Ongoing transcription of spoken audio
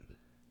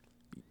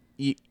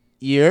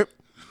Yep.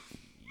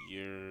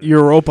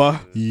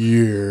 Europa.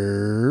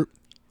 Yeah.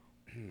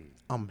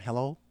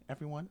 Hello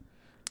everyone.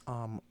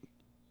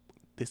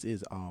 This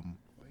is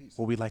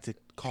what we like to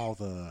call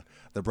the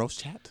bros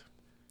chat.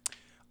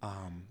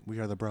 We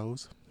are the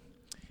bros,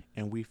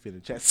 and we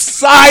finna chat.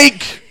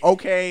 Psych.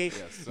 Okay.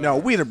 Yes, no,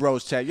 we the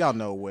bros chat. Y'all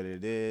know what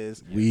it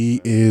is. We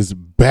is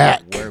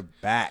back. We're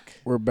back.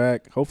 We're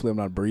back. Hopefully, I'm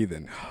not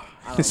breathing.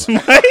 I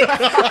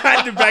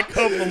had to back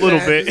up a little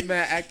bit. This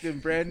man acting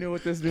brand new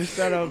with this new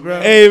setup, bro.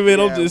 Hey,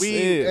 man, I'm just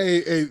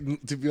saying. Hey,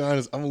 to be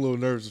honest, I'm a little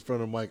nervous in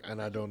front of the mic, and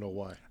I don't know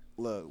why.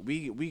 Look,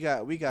 we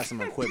got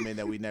some equipment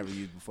that we never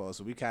used before,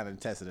 so we kind of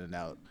tested it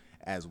out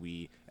as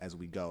we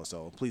go.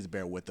 So please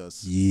bear with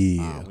us.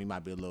 Yeah. We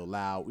might be a little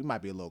loud. We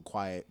might be a little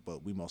quiet,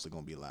 but we mostly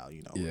gonna be loud.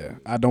 You know. Yeah,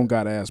 I don't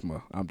got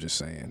asthma. I'm just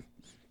saying.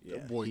 Yeah,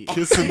 boy,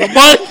 kissing the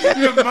mic.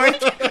 The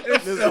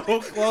mic is so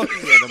close.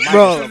 Yeah, the mic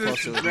Bro. is so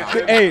close to his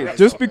mouth. Hey,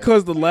 just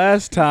because the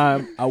last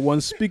time I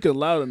wasn't speaking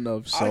loud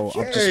enough, so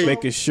I'm just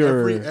making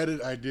sure. Every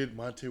edit I did,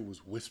 Monte was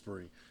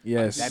whispering.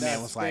 Yes. That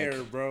man was like,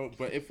 fair, bro.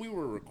 But if we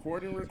were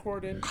recording,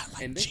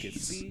 and they could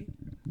see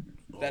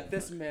that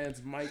this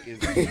man's mic is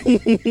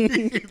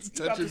It's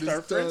about to touching start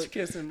his French tongue.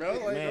 kissing, bro.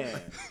 Like,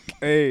 man.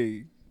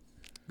 Hey,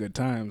 good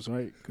times,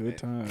 right? Good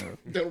times.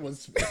 That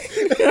was.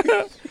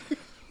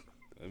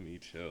 Let me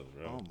chill,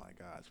 bro. Oh my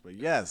gosh! But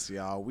yes,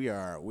 y'all, we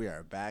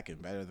are back and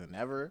better than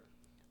ever.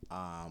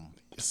 My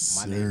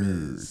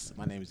name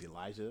is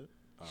Elijah.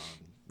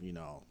 You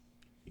know,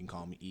 you can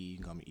call me E, you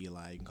can call me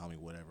Eli, you can call me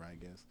whatever, I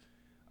guess.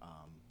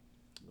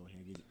 Go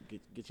ahead and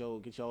get your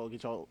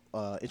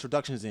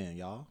introductions in,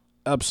 y'all.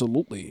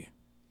 Absolutely.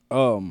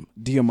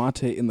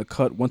 Diamante in the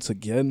cut once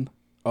again.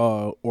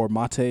 Or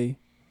mate,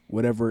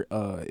 whatever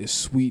is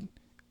sweet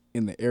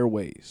in the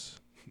airways.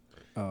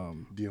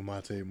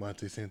 Diamante,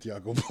 Monte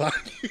Santiago Black.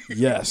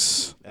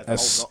 Yes.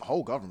 That's the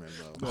whole government,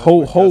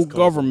 bro. Whole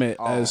government,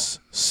 as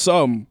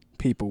some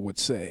people would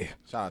say.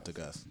 Shout out to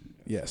Gus.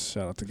 Yes,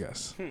 shout out to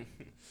Gus.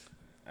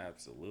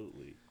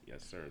 Absolutely.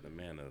 Yes, sir. The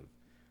man of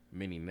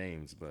many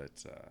names, but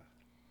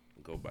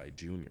go by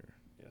Junior.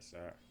 Yes,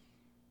 sir.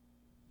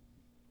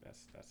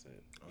 That's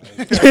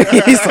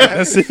it. He said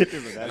that's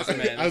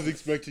it. I was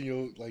expecting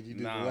you like you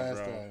did the last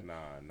bro. time.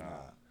 Nah.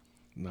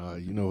 Nah,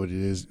 you know what it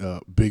is.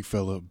 Big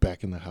fella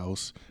back in the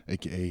house,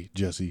 a.k.a.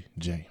 Jesse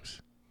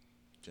James.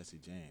 Jesse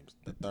James,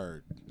 the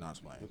third. No, it's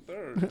playing.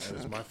 Third. That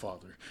is my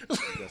father.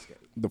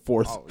 The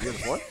fourth. Oh, you're the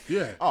fourth?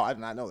 Yeah. Oh, I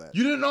did not know that.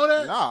 You didn't know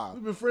that? Nah.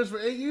 We've been friends for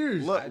 8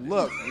 years.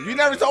 Look, you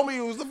never told me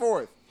it was the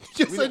fourth.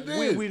 Yes, I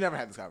did. We never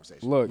had this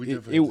conversation. Look, We it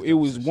definitely it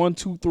was had this 1,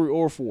 2, 3,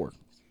 or 4.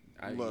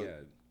 Look. Yeah,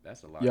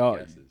 that's a lot of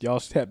guesses. Y'all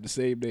have the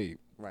same name.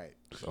 Right.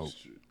 So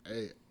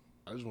Hey,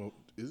 I just want.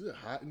 Is it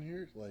hot in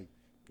here? Like,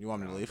 You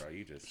want me to leave? Bro,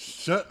 you just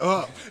shut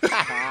up.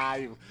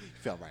 You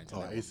fell right into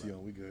Oh, that AC one,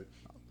 on. We good.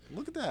 bro.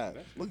 Look at that.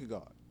 Look at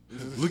God.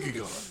 Look at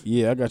God.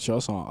 yeah, I got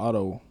y'all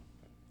on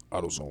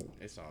auto zone.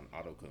 it's on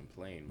auto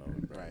complain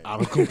mode, bro. Right. I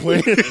don't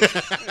complain.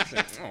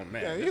 Oh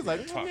man. Yeah, this he's like,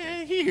 nigga talking.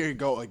 man, here you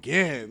go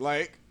again.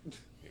 Like,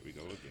 Here we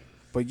go again.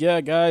 But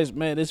yeah, guys,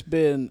 man, it's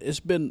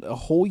been a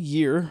whole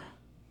year.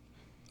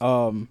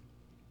 And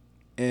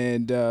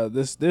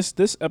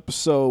this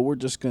episode, we're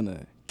just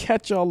gonna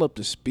catch y'all up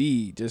to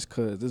speed, just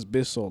cause it's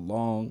been so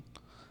long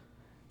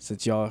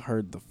since y'all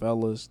heard the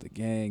fellas, the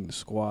gang, the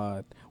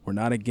squad. We're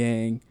not a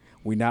gang.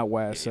 We not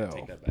Yeah, YSL.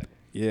 take that back.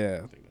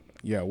 Yeah, Take that back.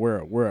 yeah, we're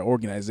an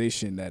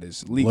organization that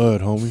is legal,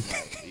 Blood,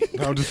 homie.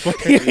 No, I'm just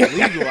fucking.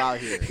 legal out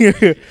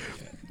here.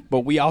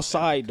 but we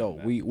outside though.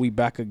 We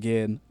back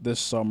again this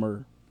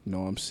summer. You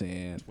know what I'm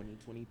saying?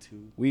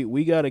 2022.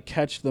 We gotta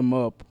catch them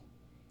up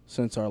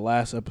since our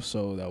last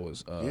episode that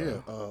was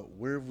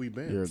Where have we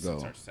been? a year It's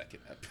ago. our second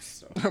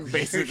episode.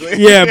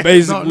 Basically. Yeah, No,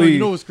 basically. you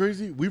know what's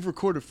crazy? We've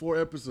recorded 4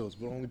 episodes,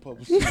 but only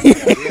published 2.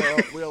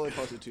 We only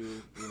posted 2.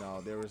 You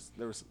know, there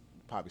was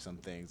probably some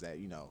things that,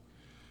 you know,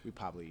 we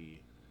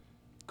probably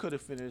could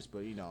have finished, but,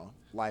 you know,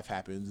 life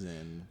happens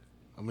and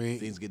I mean,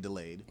 things get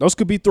delayed. Those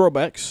could be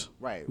throwbacks.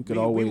 Right. We could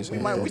always we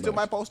have still throwbacks.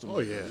 might post them. Oh,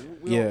 yeah.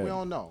 We Yeah.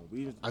 don't know.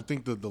 I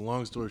think the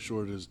long story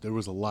short is there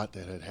was a lot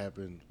that had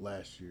happened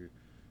last year.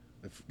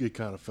 It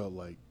kind of felt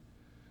like,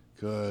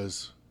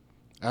 because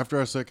after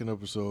our second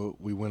episode,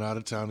 we went out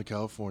of town to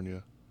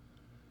California,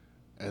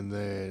 and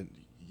then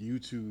you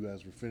two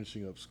guys were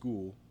finishing up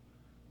school,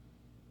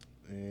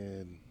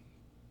 and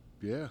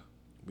yeah,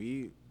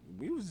 we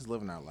was just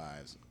living our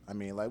lives. I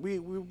mean, like we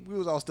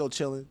was all still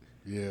chilling,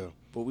 yeah.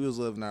 but we was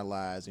living our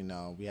lives. You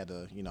know, we had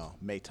to, you know,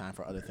 make time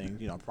for other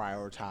things. You know,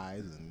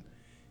 prioritize and,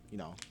 you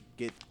know,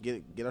 get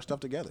our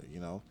stuff together. You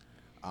know,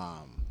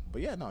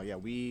 but yeah, no, yeah,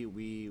 we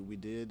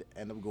did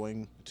end up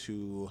going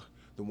to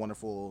the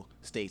wonderful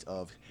state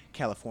of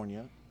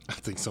California. I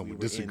think some We would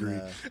were in, disagree.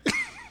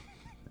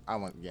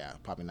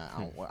 probably not.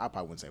 I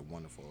probably wouldn't say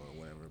wonderful or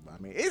whatever, but I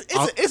mean,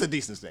 it's a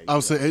decent state. I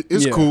would say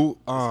it's Yeah. cool.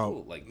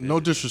 cool, like, No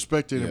visiting.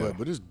 disrespect to anybody, Yeah.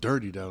 but it's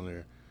dirty down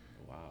there.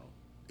 Wow.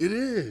 It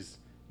is.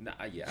 Nah,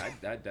 yeah,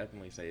 I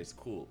definitely say it's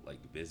cool. Like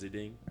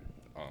visiting,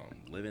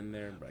 living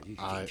there, bro. You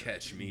can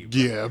catch me,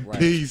 bro. Yeah, Right.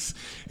 peace.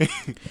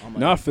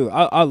 No,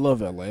 I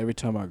love LA. Every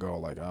time I go,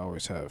 like I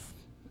always have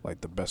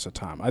like the best of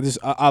time.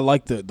 I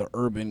like the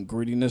urban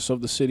grittiness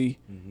of the city.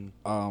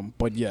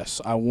 But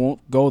yes, I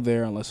won't go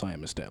there unless I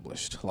am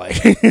established. Like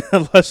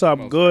unless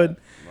I'm good,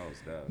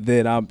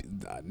 then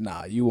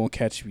you won't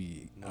catch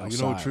me outside. You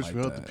know what trips like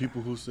me out? that. The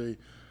people who say,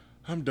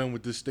 I'm done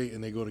with this state,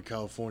 and they go to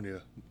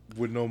California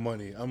with no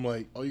money. I'm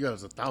like, all you got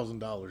is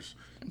 $1,000.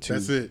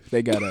 That's it.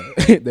 They got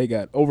they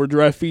got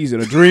overdraft fees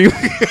and a dream.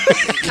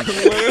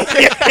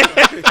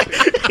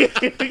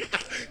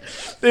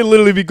 They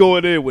literally be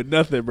going in with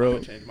nothing, bro.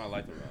 Change my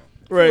life around.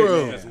 Right.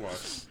 Bro. That's why.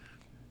 So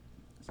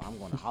I'm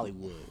going to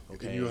Hollywood.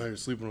 Okay. And you out here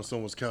sleeping on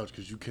someone's couch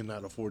because you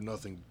cannot afford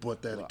nothing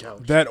but that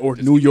couch. That or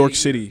New York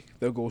City.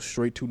 They'll go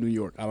straight to New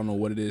York. I don't know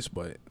what it is,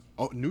 but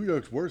Oh, New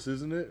York's worse,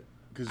 isn't it?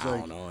 Because I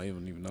don't know. I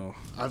don't even know.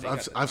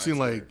 I've seen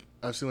like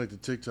the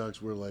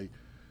TikToks where like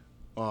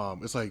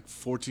it's like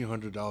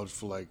 $1,400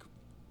 for like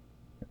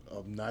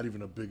not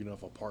even a big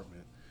enough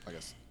apartment. I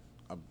guess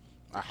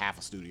a half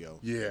a studio.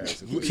 Yeah,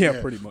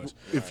 Yeah, pretty much.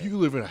 If you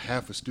live in a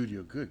half a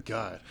studio, good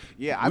God.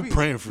 Yeah, I'm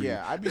praying for you.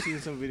 Yeah, I'd be seeing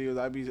some videos.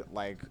 I'd be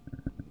like,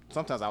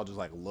 sometimes I'll just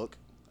like look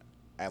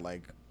at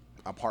like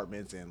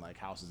apartments and like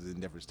houses in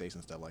different states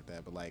and stuff like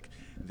that. But like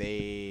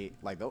they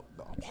like the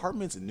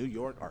apartments in New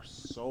York are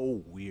so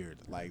weird.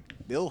 Like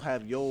they'll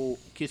have your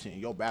kitchen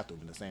and your bathroom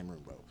in the same room,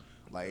 bro.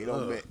 Like it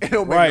don't make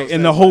no Right, sense.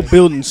 and the whole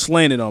building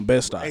slanted on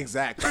Best Eye.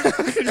 Exactly.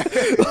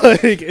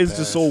 Like it's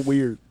just so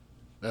weird.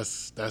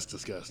 That's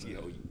disgusting.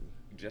 Yo,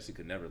 Jesse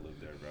could never live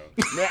there, bro.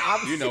 Man,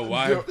 You know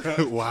why?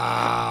 bro?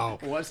 Wow.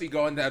 Once he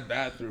go in that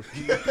bathroom,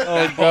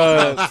 Oh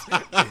god.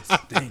 It's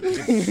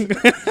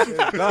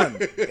done.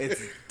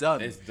 It's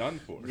done. it's done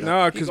for.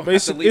 Nah, He because gonna have to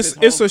basically leave his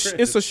home crib.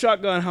 it's a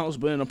shotgun house,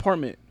 but an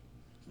apartment.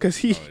 Cause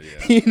he yeah.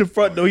 he in the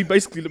front door, he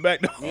basically the back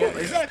door. Yeah,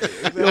 exactly.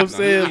 You know what I'm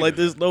saying? Like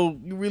there's no,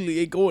 you really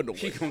ain't going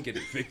He nowhere. gonna get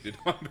evicted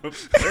on the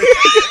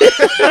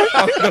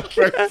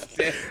first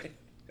day.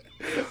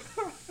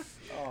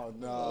 Oh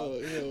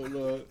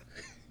no.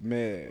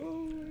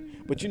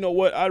 Man. But you know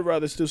what? I'd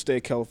rather still stay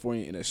in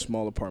California in a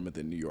small apartment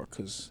than New York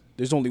because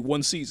there's only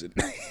one season.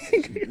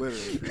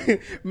 Literally.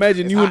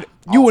 Imagine you hot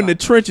you all in the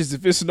time. trenches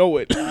if it's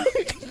snowing.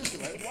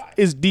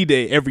 It's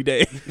D-Day every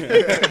day. You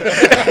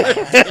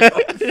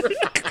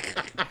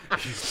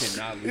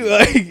cannot leave.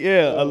 Like,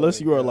 yeah,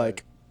 unless you are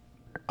like,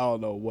 I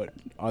don't know what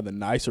are the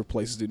nicer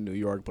places in New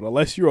York, but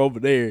unless you're over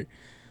there,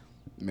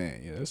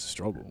 man, yeah, that's a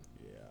struggle.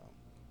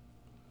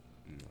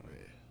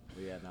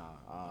 But yeah,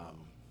 nah.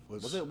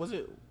 Was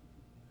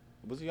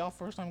it y'all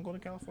first time going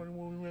to California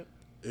when we went?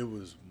 It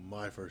was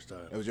my first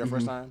time. It was your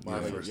first time? My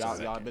first y'all,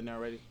 time. Y'all been there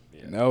already?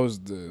 Yeah, And that was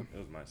the it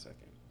was my second.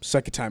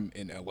 second time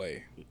in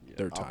LA,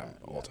 third Okay, time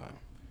all yeah. time.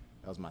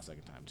 That was my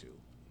second time too.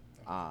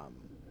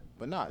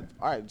 But nah.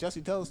 All right,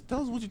 Jesse, tell us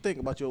what you think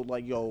about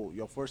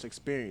your first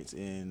experience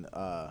in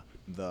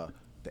the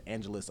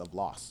Angeles of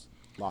Los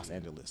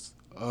Angeles.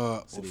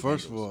 Well, City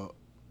first of Angels. all,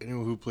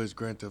 anyone who plays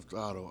Grand Theft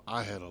Auto,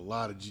 I had a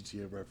lot of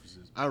GTA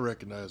references. I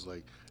recognized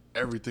like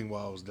everything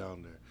while I was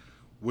down there,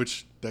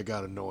 which that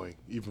got annoying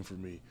even for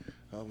me.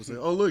 I was like,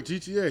 "Oh look,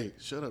 GTA!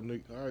 Shut up,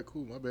 Nick. All right,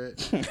 cool, my bad."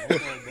 Hold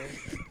on, bro.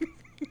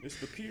 It's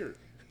the pier.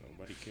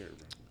 Nobody cared,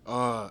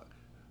 bro.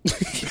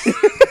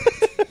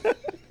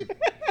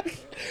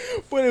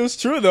 But it was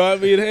true though. I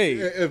mean, hey,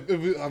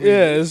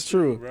 yeah, it's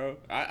true. Bro,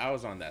 I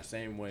was on that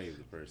same wave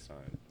the first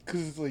time.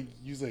 Because it's like,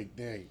 you was like,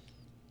 dang,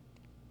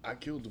 I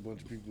killed a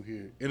bunch of people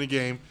here in a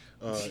game.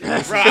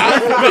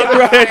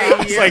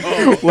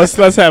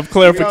 Let's have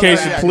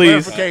clarification, Yeah,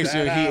 please.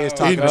 Clarification. He is in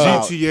talking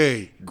about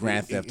GTA.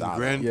 Grand Theft Auto.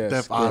 Grand Yes.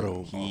 Theft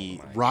Auto.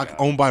 He-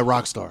 Owned by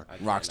Rockstar. I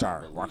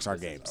Rockstar- cannot believe Rockstar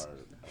this is Games.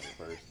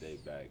 Our first day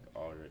back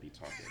already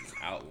talking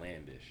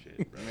outlandish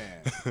shit, bro.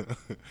 Man.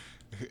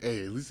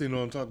 Hey, at least they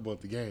know I'm talking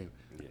about the game.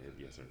 Yeah,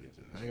 yes, sir. Yes,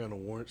 I sir. ain't got no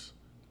warrants.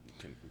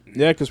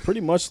 Yeah, because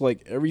pretty much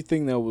like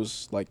everything that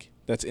was like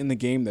that's in the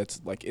game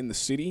that's like in the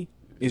city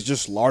is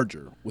just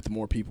larger with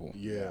more people.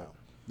 Yeah.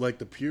 Like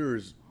the pier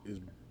is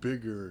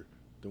bigger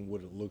than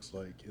what it looks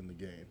like in the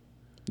game.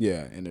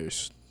 Yeah, and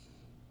there's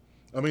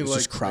I mean, It's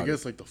just like, I crowded.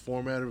 guess like the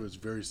format of it is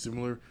very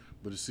similar,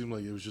 but it seemed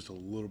like it was just a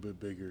little bit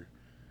bigger.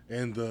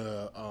 And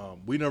the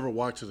we never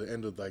walked to the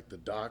end of like the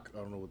dock. I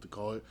don't know what to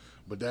call it,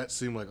 but that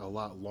seemed like a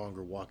lot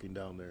longer walking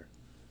down there.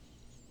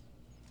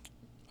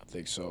 I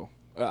think so.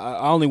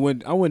 I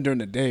went during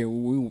the day.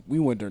 We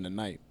went during the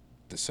night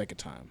the second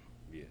time,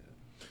 Yeah.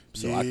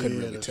 so I couldn't Yeah,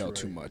 really that's tell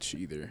too right. much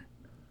either.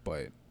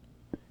 But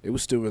it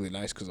was still really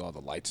nice because all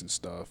the lights and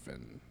stuff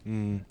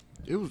and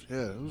It was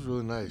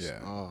really nice.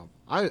 Yeah.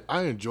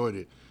 I enjoyed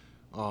it.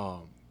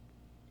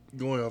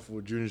 Going off of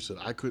what Junior said,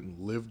 I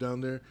couldn't live down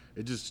there.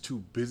 It's just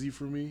too busy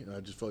for me, and I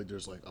just felt like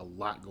there's like a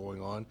lot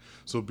going on.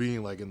 So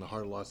being like in the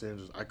heart of Los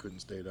Angeles, I couldn't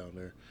stay down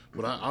there.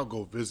 But I'll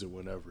go visit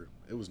whenever.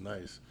 It was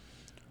nice.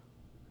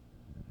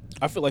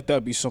 I feel like that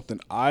would be something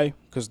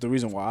because the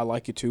reason why I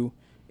like it too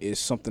is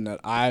something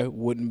that I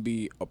wouldn't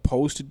be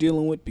opposed to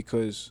dealing with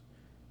because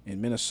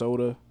in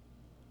Minnesota,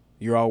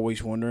 you're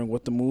always wondering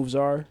what the moves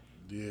are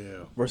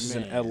Yeah. versus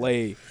in Man. LA.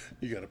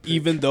 You gotta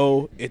Even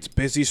though it's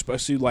busy,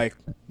 especially like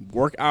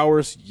work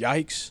hours,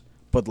 yikes.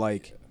 But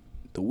like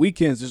The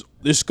weekends,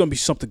 there's gonna be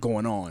something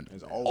going on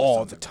There's always all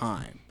something. the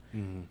time,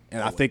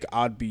 and I think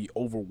I'd be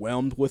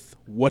overwhelmed with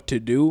what to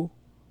do,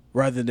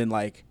 rather than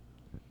like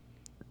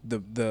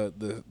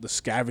the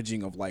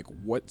scavenging of like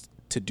what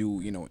to do,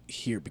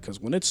 here, because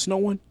when it's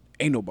snowing,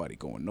 ain't nobody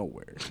going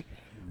nowhere.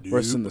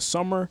 Whereas in the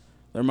summer,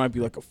 there might be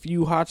like a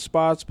few hot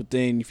spots, but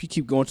then if you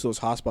keep going to those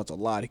hot spots a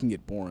lot, it can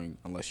get boring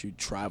unless you're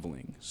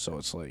traveling. So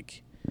it's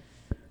like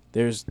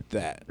there's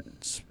that.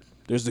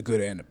 There's the good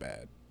and the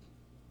bad,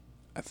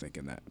 I think,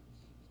 in that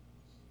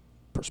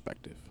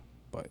perspective.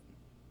 But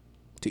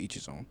to each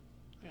his own.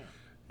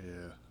 Yeah,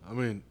 I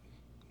mean,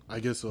 I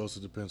guess it also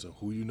depends on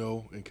who you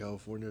know in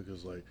California,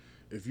 because like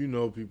if you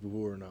know people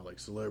who are not like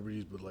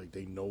celebrities, but like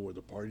they know where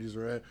the parties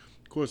are at,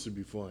 of course it'd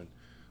be fun.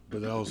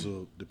 But that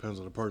also depends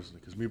on the person.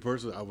 Because me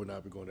personally, I would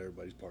not be going to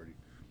everybody's party.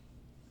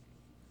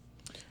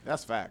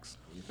 That's facts.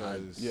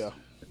 Because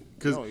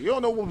Because you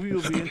don't know what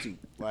people be into.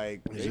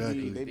 Like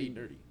Exactly. they They be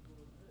dirty.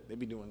 they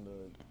be doing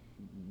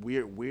the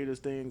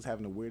weirdest things,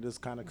 having the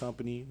weirdest kind of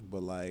company.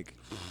 But like,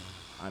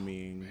 I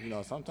mean,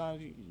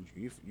 sometimes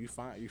you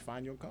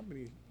find your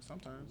company.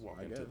 Sometimes Walk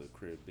I into guess the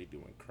crib, they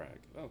doing crack.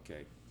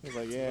 Okay. it's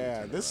like,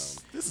 yeah, this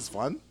is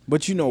fun.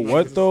 But you know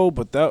what though?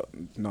 But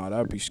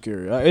that'd be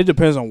scary. It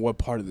depends on what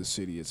part of the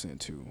city it's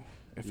into.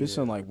 If it's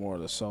in like more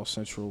of the South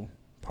Central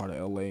part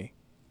of LA,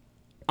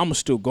 I'ma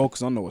still go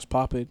because I know it's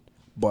popping.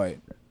 But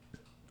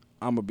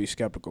I'm gonna be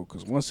skeptical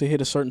because once they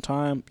hit a certain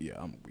time, we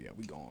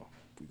going.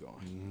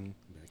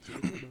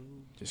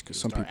 Just because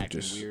some Start people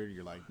acting just weird.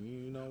 You're like,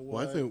 you know what?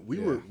 well, I think we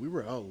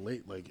were out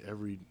late like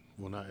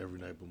not every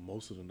night, but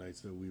most of the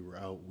nights that we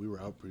were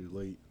out pretty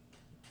late.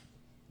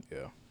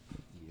 yeah.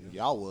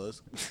 Y'all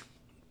was.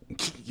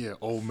 Yeah,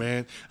 old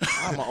man.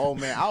 I'm an old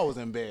man. I was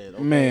in bed.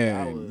 Okay?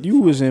 Man, you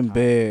was in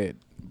bed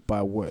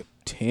by what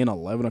 10,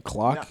 11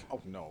 o'clock?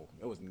 No,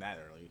 it wasn't that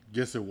early.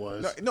 Yes, it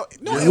was. No,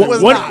 Yeah, it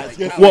was what- not.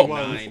 Yes, Well, it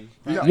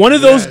was. 9. One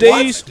of those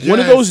Yes. days, What? one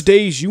of Yes. those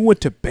days, you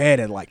went to bed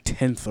at like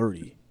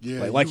 10:30.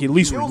 Yeah, like you- at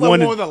least It was one.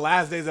 like one of the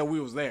last days that we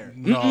was there.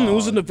 It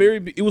was in the very.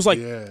 It was like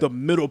Yeah. the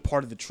middle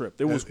part of the trip.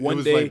 There was It one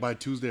was day like by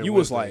Tuesday or you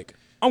was Wednesday. like,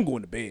 "I'm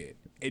going to bed,"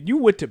 and you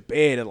went to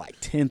bed at like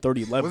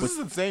 10:30, 11. Was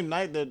this the same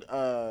night that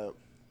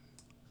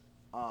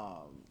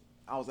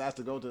I was asked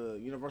to go to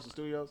Universal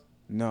Studios?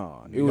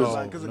 No, it No, was.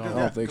 no. Because I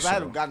don't think I so.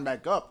 hadn't gotten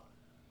back up.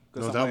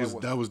 No,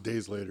 that was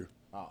days later.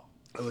 Oh,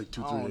 Like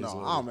 2-3 I days don't know.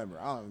 later. I don't remember.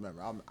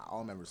 I don't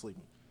remember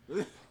sleeping.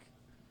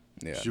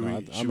 Yeah, Should no, we? I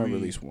should remember we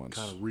at least once.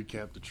 Kind of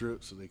recap the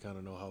trip so they kind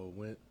of know how it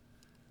went.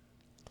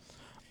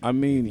 I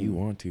mean, You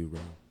want to, bro.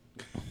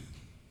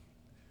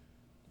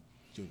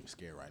 Junior's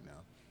scared right now.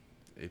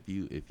 If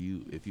you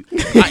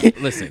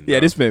listen. yeah, bro,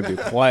 this man been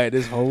quiet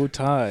this whole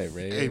time,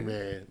 man. Hey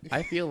man,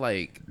 I feel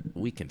like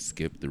we can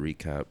skip the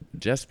recap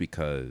just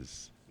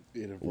because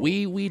It involved-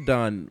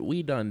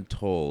 we done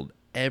told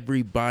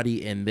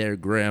everybody and their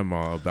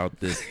grandma about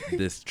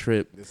this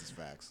trip. This is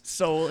facts.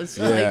 So it's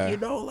Yeah.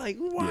 like,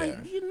 why,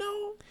 Yeah.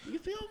 you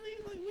feel me?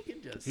 Like we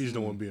can just. he just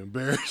don't want to be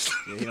embarrassed.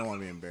 Yeah, he don't want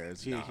to be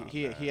embarrassed. He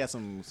had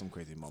some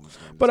crazy moments.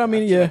 during But this I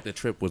mean, trip. yeah, The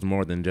trip was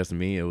more than just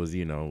me. It was,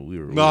 we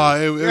were. Nah,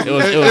 it was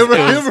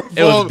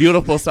revolved-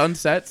 beautiful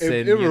sunsets It-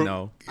 and it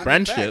re-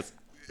 friendship.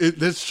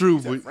 That's true,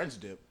 He said but French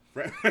dip.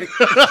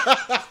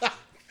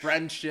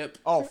 Friendship.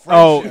 Oh, French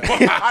Oh. dip.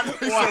 I knew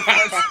he said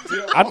French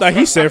dip. I thought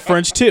he said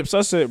French tips.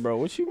 I said, bro,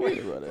 what you mean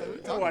about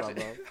that? Talk about,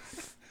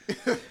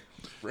 bro.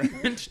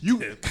 French you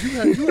dip.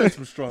 you had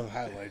some strong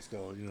highlights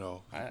though.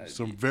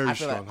 Some very I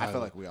feel strong like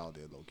highlights. we all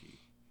did low key.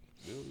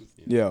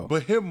 Yeah,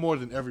 But him more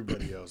than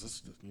everybody else.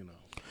 That's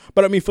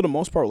but I mean, for the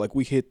most part, like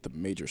we hit the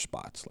major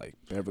spots, like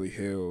Beverly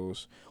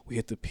Hills. We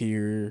hit the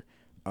pier.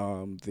 I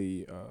was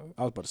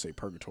about to say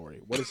purgatory.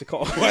 What is it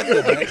called? The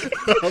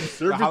Hollywood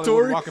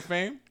observatory. Walk of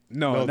Fame.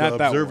 No, No, not the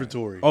that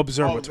observatory. One.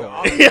 Observatory.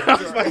 I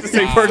was about to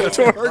say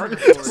purgatory.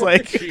 It's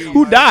like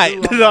who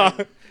died? No.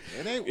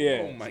 It ain't.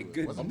 Yeah. Oh my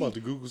goodness. I'm about to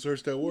Google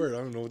search that word. I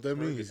don't know what that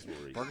means.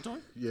 Purgatory.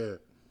 Yeah.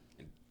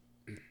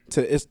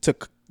 To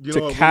You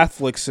know what, we-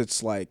 Catholics,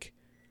 it's like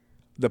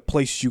the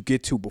place you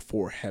get to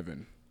before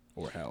heaven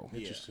or hell.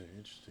 Interesting.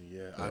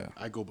 Yeah.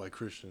 I go by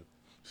Christian,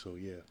 so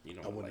yeah. You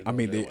know, I wanna like, know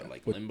mean, that. they- what,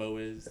 like what- limbo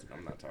is.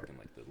 I'm not talking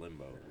like the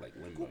limbo, like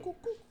limbo.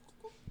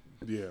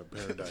 Yeah,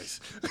 paradise.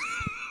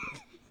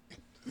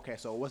 Okay,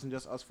 so it wasn't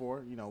just us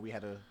four. We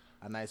had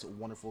a nice,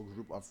 wonderful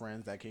group of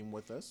friends that came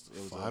with us.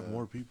 It was 5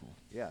 more people.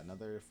 Yeah,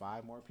 another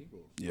 5 more people.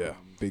 Yeah,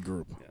 big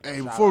group.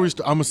 Hey, before we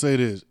start, I'm gonna say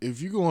this: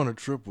 if you go on a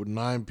trip with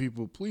 9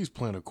 people, please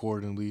plan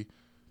accordingly.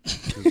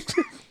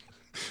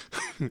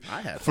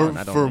 I had For fun.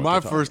 I don't for know my what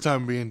to talk first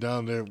time being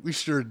down there, we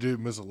sure did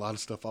miss a lot of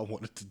stuff I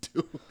wanted to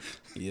do.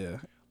 Yeah.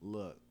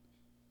 Look,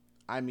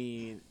 I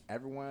mean,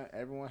 everyone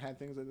had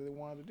things that they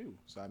wanted to do.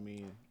 So I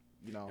mean,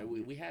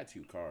 And we had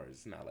 2 cars.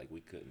 It's not like we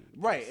couldn't.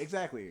 right?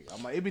 Exactly.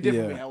 I'm like, it'd be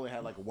different Yeah. if we only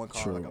had like a one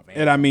car, True. like a van.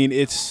 And I mean,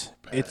 it's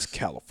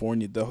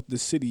California. The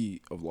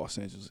city of Los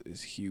Angeles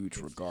is huge,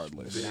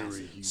 regardless.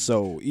 Very huge.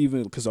 So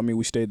even because I mean,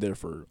 we stayed there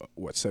for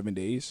 7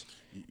 days,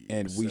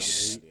 and we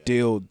 7, 8,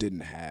 still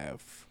didn't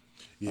have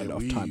Yeah,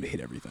 enough time to hit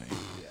everything.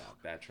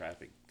 That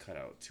traffic cut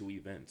out 2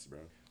 events, bro.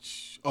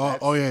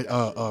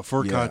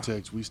 For Yeah.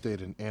 context, we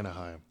stayed in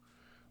Anaheim.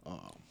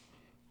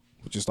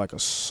 which is like a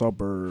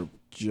suburb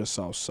just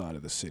outside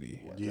of the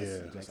city, Makes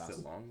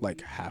it long. like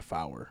half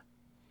hour.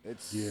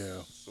 It's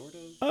Yeah. Sort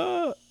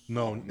of.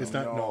 No, it's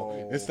not.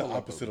 No, it's the Pull up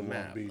opposite a of Long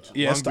map. Beach.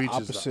 Yeah, Long it's the Beach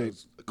opposite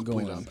is the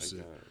complete going.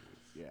 opposite.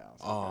 yeah.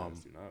 Do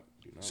not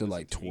So listen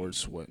like to me.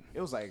 towards what?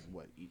 It was like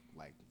what,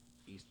 like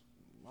east,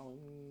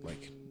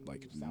 Like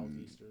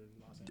southeastern.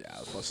 Yeah, I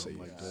was about to say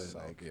like yeah, that.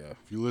 south, yeah.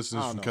 If you listen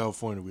I from don't know.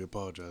 California, we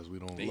apologize. We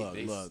don't.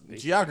 Look.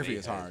 Geography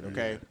is hard.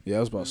 Okay. Yeah, it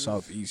was about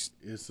southeast.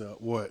 It's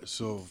what?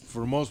 So for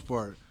the most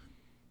part,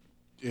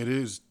 it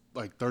is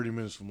like 30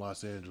 minutes from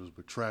Los Angeles,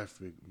 but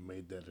traffic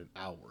made that an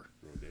hour.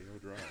 Rodeo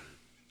Drive.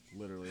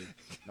 Literally.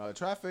 No, the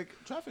traffic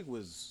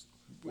was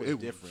It-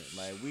 different.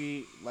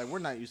 We're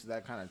not used to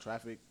that kind of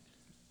traffic.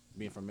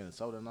 Being from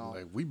Minnesota and all.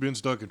 Like we've been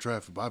stuck in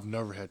traffic, but I've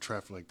never had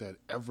traffic like that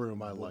ever in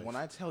my But life. when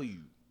I tell you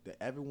that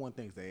everyone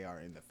thinks they are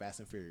in the Fast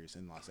and Furious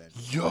in Los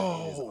Angeles,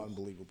 Yo! it is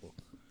unbelievable.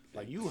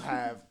 Like you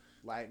have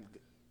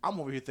I'm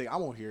over here thinking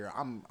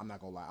I'm not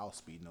gonna lie, I was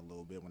speeding a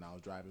little bit when I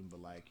was driving, but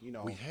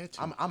We had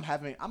to. I'm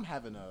having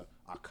a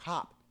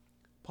cop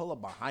pull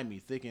up behind me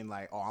thinking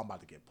like, oh, I'm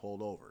about to get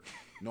pulled over,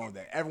 knowing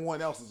that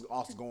everyone else is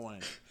also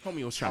going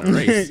Homie was trying to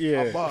race.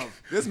 Yeah.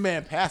 above. This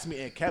man passed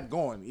me and kept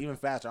going even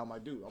faster. I'm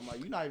like, dude,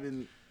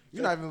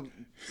 you're not even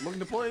looking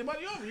to pull anybody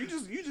over. You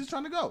just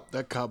trying to go.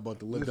 That cop about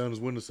to let down his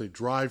window and say,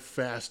 "Drive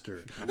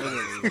faster."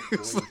 Literally.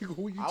 It's like,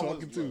 who you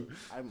talking to? Look,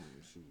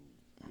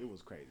 it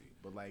was crazy.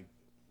 But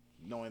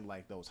knowing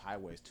those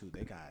highways too,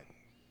 they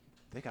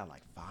got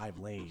like 5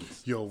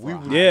 lanes. Yo, we for a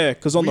was- highway. Yeah,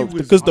 because We was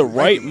because the on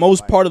right regular,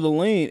 most like- part of the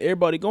lane,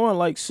 everybody going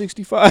like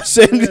 65,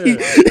 70.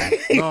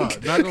 Nah,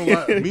 not gonna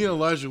lie. Me and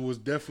Elijah was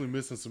definitely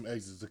missing some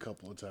exits a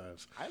couple of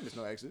times. I ain't miss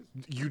no exits.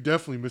 You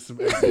definitely missed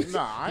some exits.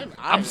 Nah,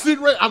 I'm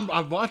sitting right.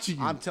 I'm watching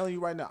you. I'm telling you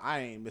right now, I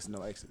ain't missing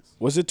no exits.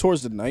 Was it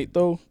towards the night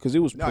though? Because it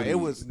was No, pretty, it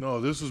was No,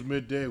 this was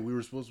midday. We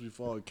were supposed to be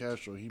following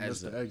Castro. He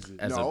missed the exit.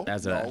 As No, a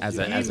no,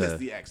 he missed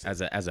the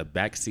exit. as a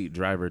backseat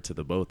driver to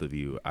the both of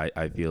you,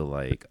 I feel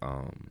like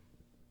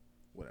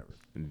whatever.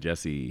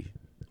 Jesse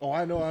Oh,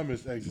 I know I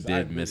missed exits. I did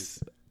admit miss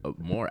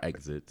more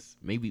exits.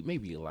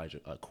 Maybe Elijah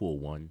a cool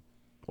 1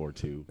 or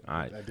 2. it.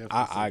 I definitely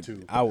I said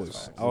two.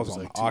 was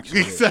on like the two.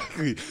 oxygen.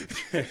 Exactly.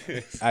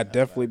 I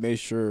definitely made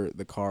sure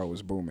the car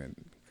was booming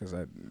because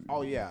I.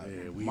 Oh yeah,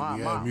 Yeah, we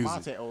had music.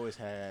 Monte always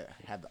had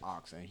the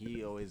aux, and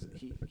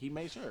he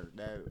made sure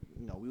that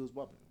we was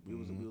bumping, we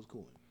was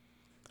cooling.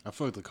 I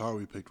felt like the car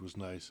we picked was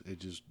nice. It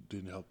just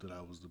didn't help that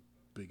I was the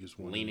biggest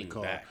one Leaning in the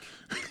car. back.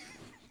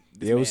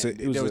 It was. Man,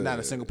 It was there was not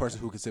a single person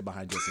who could sit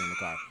behind Jesse in the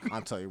car.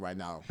 I'm telling you right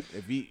now,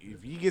 if he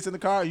gets in the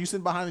car, you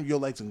sit behind him, your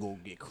legs gonna go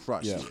get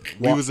crushed. Yeah.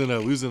 We was in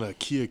a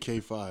Kia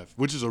K5,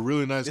 which is a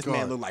really nice This car.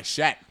 man looked like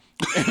Shaq.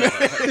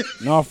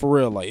 No, for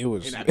real. Like it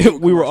was. And I-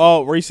 We were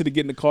all racing to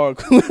get in the car.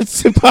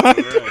 Sit behind.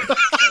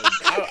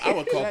 I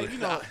would call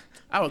Yeah,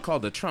 I would call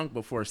the trunk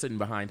before sitting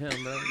behind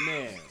him, bro.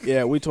 Man,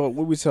 Yeah, we tell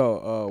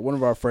one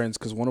of our friends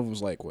because one of them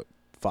was like what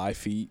 5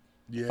 feet,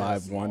 Yeah,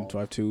 5'1",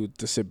 5'2",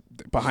 to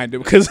sit behind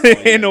him because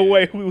ain't no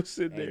way we was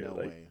sitting ain't there. no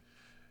like, way.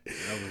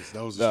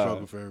 That was a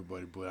struggle for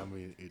everybody, but I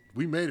mean,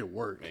 we made it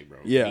work. Hey, bro.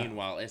 Yeah.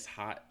 Meanwhile, it's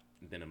hot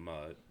than a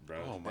mud, bro.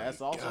 Oh my That's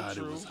also God,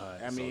 true. it was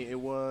hot. I mean, it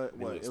was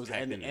what? was It was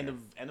packed end, in end there.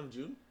 of end of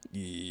June.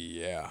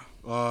 Yeah,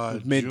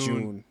 Mid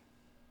mid-June.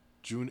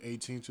 June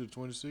 18th to the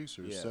 26th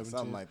or Yeah, 17th.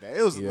 something like that.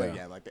 It was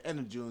Yeah. like the end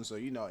of June, so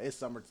it's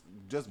summer,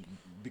 just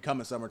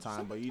becoming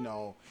summertime. But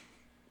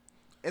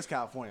it's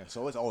California,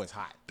 so it's always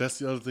hot. That's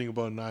the other thing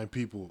about 9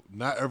 people.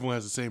 Not everyone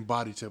has the same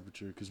body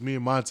temperature because me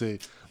and Monte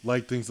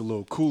like things a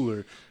little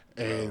cooler.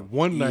 And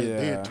one night they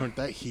Yeah. had turned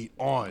that heat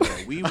on.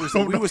 We were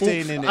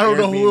staying in the I don't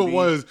know who it Airbnb.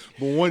 was,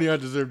 but one of y'all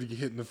deserved to get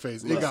hit in the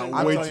face. It got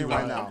I'm way telling too you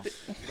right hot.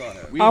 now. Go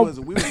ahead.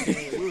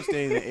 We were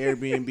staying in the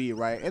Airbnb,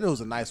 right? And it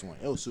was a nice one.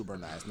 It was super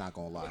nice, not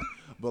gonna lie.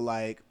 But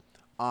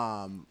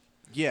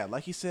yeah,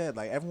 like he said,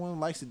 like everyone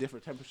likes a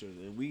different temperature,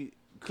 and we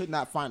could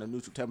not find a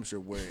neutral temperature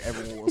where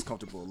everyone was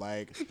comfortable.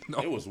 Like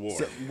It was war.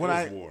 so when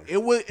it was war.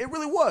 it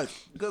really was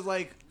because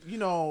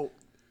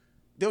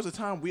there was a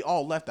time we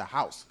all left the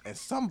house and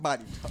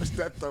somebody touched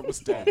that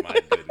thermostat. Oh my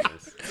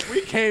goodness.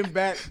 We came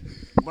back.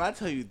 When I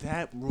tell you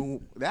that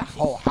room, that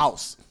whole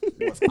house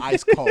was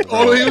ice cold.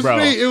 Oh, it was Bro.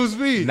 me. It was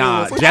me.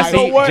 Nah, But you Jesse,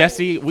 know what?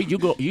 Jesse, you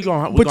gonna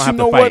But have you to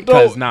know what, fight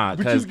though? But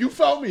because you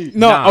felt me.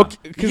 No, Nah. okay,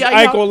 because Yeah, I ain't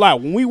yeah. gonna lie.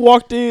 When we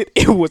walked in,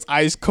 it was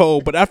ice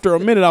cold. But after a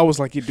minute, I was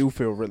like, "You do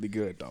feel really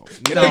good, though."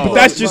 No.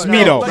 That's just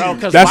me, though. Bro,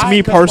 'cause That's why-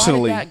 me 'cause why did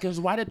personally. that- Because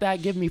why did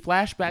that give me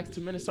flashbacks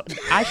to Minnesota?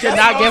 I should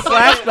not get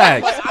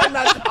flashbacks.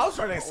 I was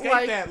trying to escape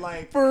Like, that.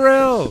 Like For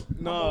real.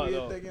 over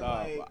here thinking,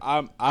 like-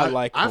 I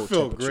like. I cold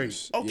feel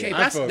temperatures. Okay, Yeah,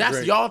 I felt that's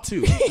great. y'all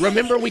too.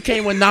 Remember, we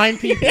came with 9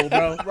 people,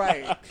 bro.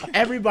 right.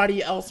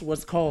 Everybody else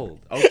was cold.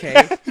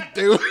 Okay,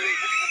 They were-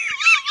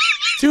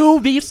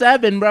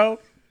 2v7, bro.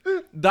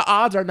 The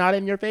odds are not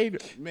in your favor.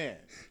 Man,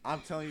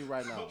 I'm telling you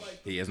right now.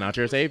 He is not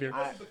your savior,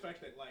 The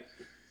fact that, like,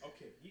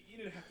 okay, you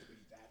didn't have to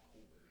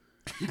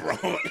be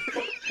that cold.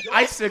 bro.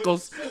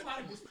 Icicles.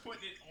 Somebody was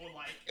putting it on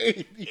like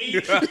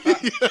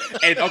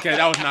And okay,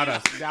 that was not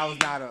us. That was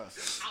not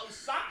us.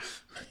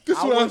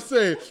 That's what I'm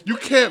saying. You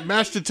can't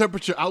match the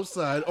temperature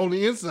outside on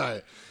the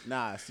inside.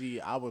 Nah, see,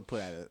 I would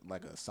put at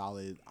like a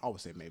solid. I would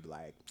say maybe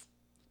like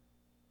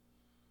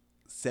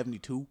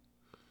 72.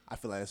 I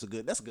feel like that's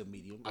a good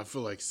medium. I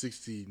feel like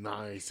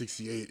 69,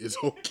 68 is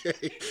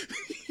okay.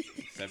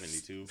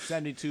 72.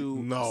 72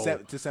 No.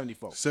 to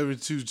 74.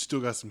 72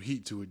 still got some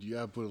heat to it. You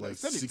gotta put it like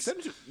 70, 6.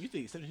 72, you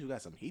think 72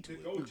 got some heat to The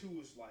it? go-to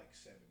is like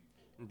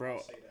 74. Bro,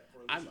 Say that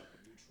for at least like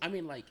a neutral. I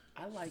mean, like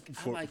I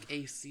like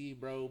AC,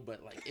 bro,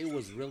 but like it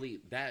was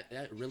really that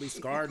really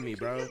scarred me,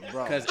 bro,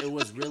 because it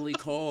was really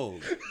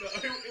cold.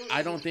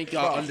 I don't think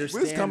y'all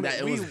understand that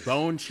it was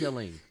bone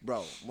chilling,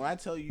 Bro, when I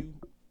tell you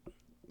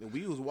that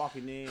we was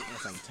walking in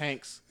some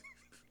tanks,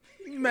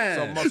 man.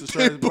 some muscle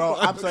shirts, bro,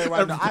 I'm telling you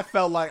right now, I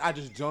felt like I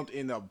just jumped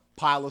in a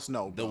pile of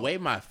snow. The Bro. way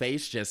my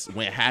face just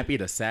went happy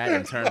to sad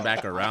and turned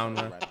back around.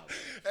 Right now.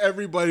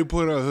 Everybody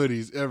put on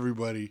hoodies.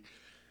 Everybody.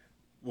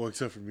 Well,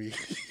 except for me.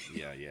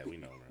 Yeah, we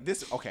know, bro.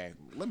 This okay.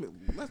 Let me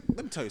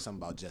tell you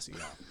something about Jesse,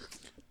 y'all.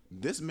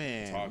 This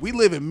man, Talk we to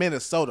live in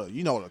Minnesota.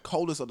 You know, the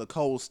coldest of the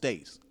cold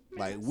states.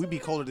 Like we be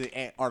colder than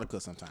Antarctica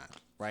sometimes,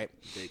 right?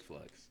 Big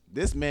flex.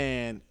 This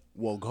man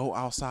will go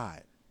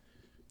outside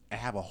and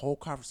have a whole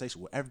conversation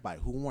with everybody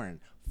who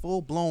wearing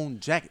full blown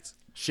jackets,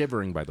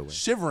 Shivering, by the way.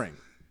 shivering,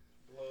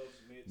 Gloves,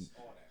 mitts,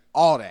 all that.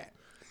 all that.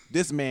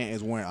 This man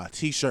is wearing a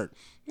t-shirt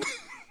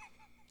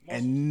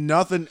and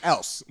nothing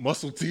else.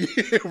 Muscle T.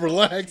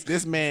 Relax.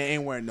 This man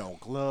ain't wearing no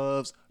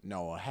gloves,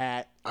 no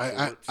hat.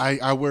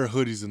 I wear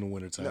hoodies in the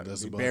wintertime.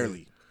 That's about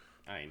barely. it.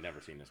 I ain't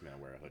never seen this man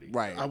wear a hoodie.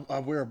 Right. I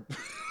wear.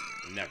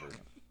 Never.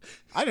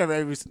 I never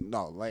ever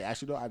no, like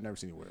actually though, I've never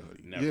seen you wear a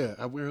hoodie. Never. Yeah,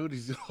 I wear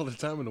hoodies all the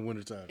time in the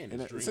wintertime. In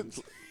And his dreams.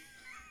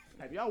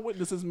 have y'all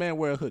witnessed this man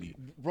wear a hoodie?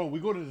 Bro, we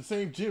go to the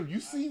same gym. You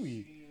see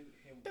me.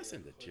 That's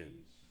in the gym.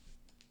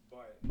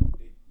 But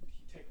he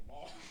take them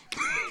off.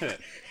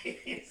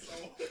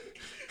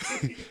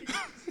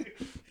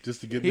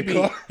 Just to get He in the be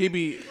car. he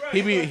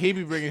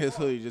be bringing his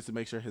hoodie just to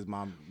make sure his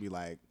mom be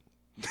like,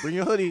 bring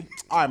your hoodie.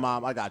 All right,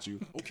 mom, I got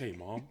you. Okay,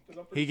 mom.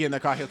 He get in the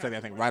car, he'll take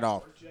that thing right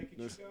off. Jacket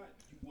you got, you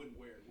wouldn't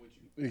wear it, would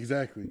you?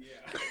 Exactly.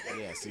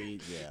 Yeah, see,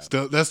 yeah.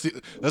 So that's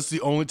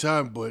the only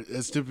time, but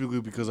it's typically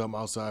because I'm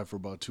outside for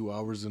about 2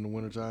 hours in the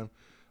wintertime,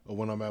 or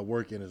when I'm at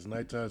work and it's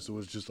nighttime, so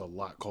it's just a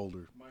lot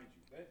colder. Mind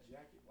you, that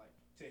jacket, like,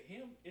 to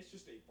him, it's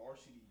just a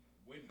varsity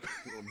window.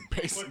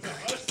 Basically.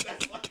 But to us,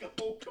 that's like a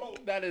whole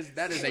coat. That is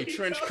So a he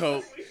trench tells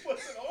coat. us when he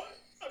puts it on,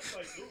 I'm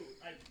like, dude,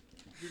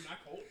 you're not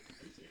cold?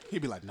 Are you serious? He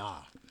be like, nah.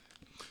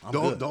 I'm The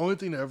good. only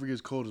thing that ever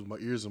gets cold is my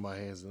ears and my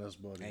hands, and that's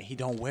about And it. he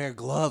don't wear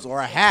gloves or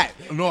a hat.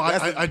 No,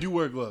 That's I do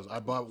wear gloves. I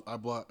bought I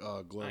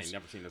gloves. ain't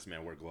never seen this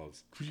man wear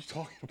gloves. What are you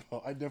talking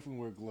about? I definitely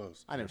wear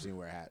gloves. I never seen you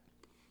wear a hat.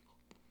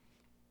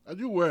 I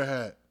do wear a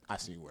hat. I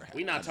seen you wear a hat.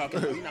 We not talking.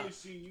 I've only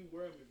seen you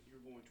wear them if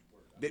you're going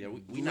to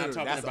work. Yeah, we not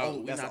talking That's the about. only-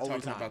 We that's not the only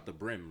talking time. about the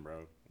brim,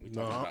 bro. We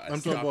No, talking about a I'm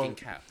talking stocking about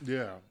cap.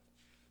 Yeah,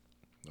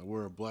 I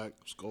wear a black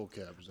skull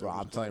cap. Is that Bro, what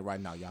I'm it's telling you right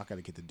now, y'all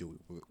gotta get the Dewey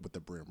with the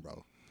brim,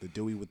 bro. The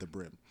Dewey with the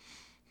brim.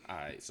 All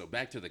right, so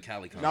back to the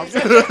Cali No,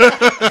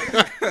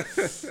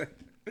 conversation.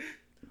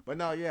 but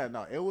no, yeah,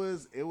 no, it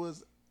was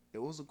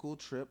a cool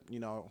trip. You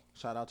know,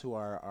 shout out to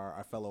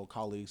our fellow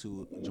colleagues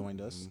who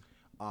joined us.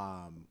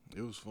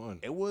 It was fun.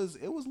 It was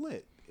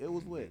lit. It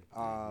was lit. Hey,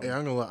 I'm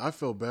gonna lie, I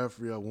felt bad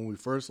for y'all when we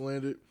first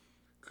landed,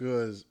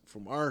 because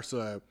from our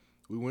side,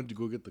 we went to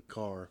go get the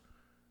car,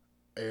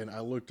 and I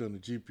looked on the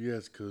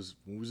GPS because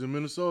when we was in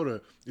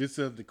Minnesota, it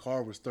said the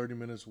car was 30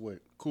 minutes away.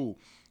 Cool.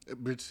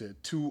 That bitch said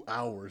 2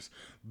 hours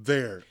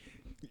there.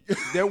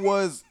 there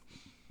was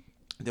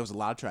a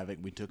lot of traffic.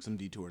 We took some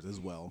detours as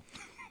well,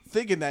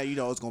 thinking that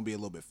it's gonna be a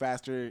little bit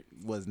faster.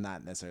 Was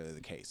not necessarily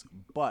the case,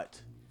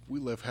 but We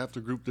left half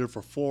the group there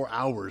for 4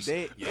 hours.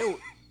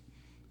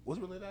 was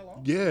it really that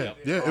long? Yeah.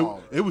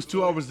 Oh. It was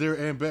 2 hours there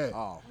and back.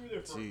 Oh, We were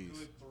there for a jeez.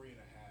 good 3.5,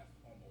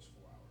 almost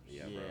 4 hours.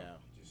 Yeah, Yeah,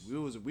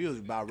 bro. we was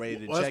about ready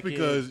to Well, check that's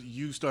because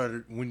you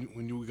started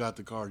when you got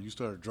the car. You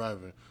started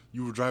driving.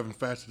 You were driving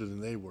faster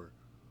than they were. in.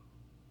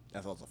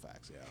 That's also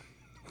facts.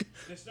 Yeah.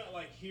 It's not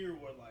like here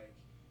where, like,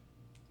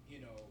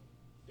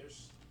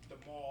 there's the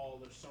mall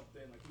or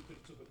something. Like, you could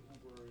have took an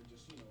Uber and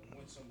just,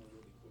 went somewhere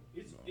really quick.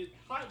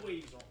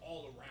 Highways are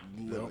all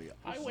around. Literally,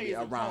 Highways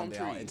and palm around the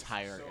trees.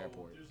 entire So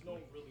airport. there's no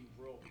really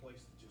real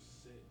place to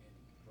just sit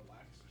and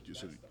relax.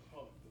 Just That's sit- the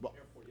hub. The Well-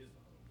 airport is the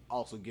hub.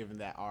 Also, given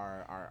that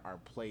our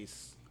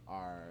place,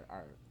 our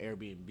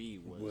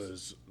Airbnb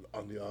Was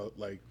on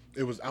the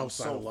it was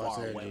outside so of Los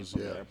far away Angeles.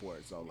 from Yeah. the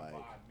airport, so like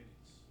 5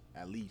 minutes.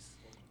 at least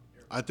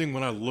I think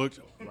when I looked,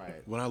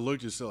 right.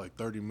 it said like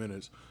 30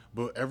 minutes.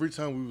 But every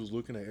time we was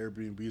looking at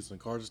Airbnbs and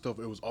cars and stuff,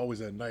 it was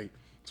always at night,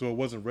 so it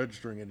wasn't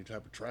registering any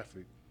type of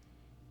traffic.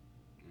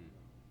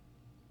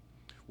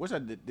 Which I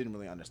didn't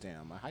really understand.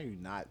 I'm like, how you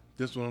not?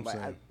 That's what I'm Like,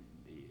 saying.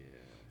 Yeah.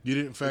 You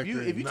didn't factor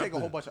if you in take a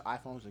whole nothing. bunch of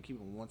iPhones and keep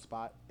them in one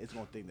spot, it's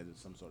gonna think that there's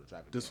some sort of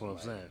traffic. That's jam.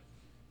 what I'm Like, saying.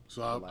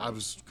 So I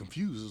was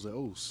confused. I was like,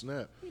 oh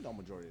snap! You know,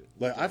 majority.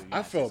 Like majority of I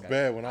United felt States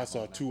bad got when I saw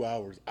iPhones now. 2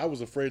 hours. I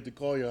was afraid to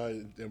call y'all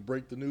and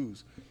break the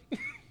news. I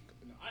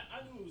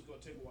knew it was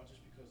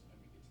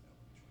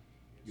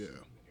Yeah.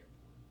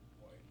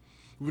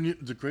 the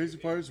airport. The crazy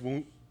part is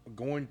when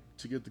going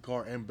to get the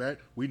car and back,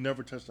 we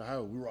never touched the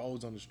highway. We were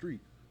always on the street.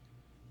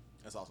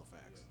 That's also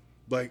facts.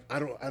 Like I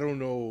don't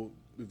know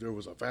if there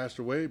was a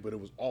faster way, but it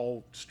was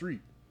all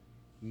street.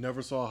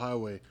 Never saw a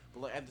highway.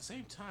 But like, at the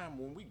same time,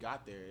 when we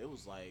got there, it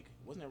was like,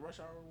 wasn't it rush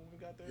hour when we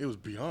got there? It was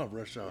beyond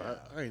rush hour.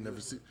 Yeah. I ain't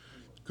never seen,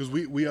 because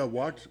we had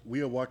walked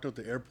out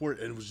the airport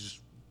and it was just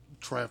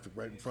traffic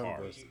right in front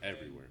of us. Cars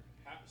everywhere.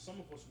 Some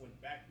of us went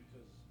back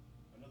because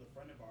another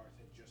friend of ours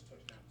had just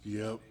touched down.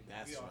 Yep.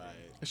 That's right.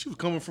 And she was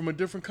coming from a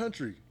different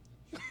country.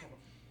 She was coming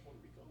from Puerto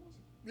Rico,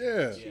 wasn't it?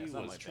 Yeah. Yeah, She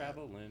something was like that.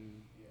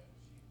 traveling. Yeah.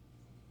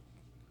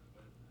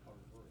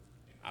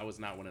 I was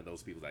not one of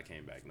those people that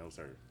came back. No,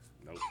 sir.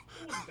 Nope.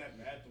 It wasn't that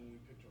bad when we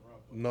picked her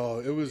up. But No,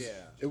 it was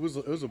Yeah. it was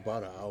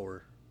about an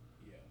hour.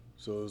 yeah.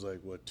 So it was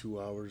like what,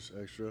 2 hours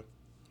extra?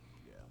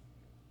 Yeah.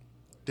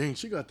 Dang,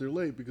 she got there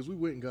late because we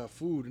went and got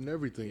food and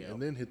everything Yep.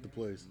 and then hit the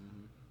place.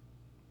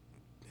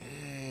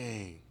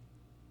 Dang.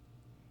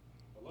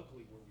 But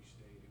luckily where we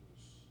stayed, it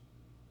was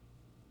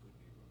a good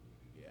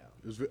neighborhood.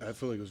 Yeah. It was. I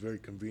feel like it was very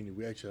convenient.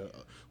 We actually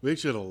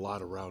had a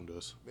lot around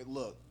us. But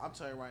look, I'm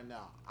telling you right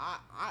now,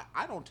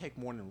 I don't take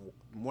morning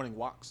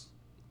walks.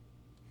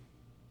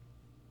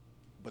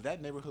 But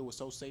that neighborhood was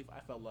so safe. I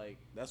felt like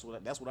that's what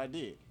I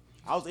did.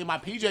 I was in my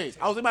PJs.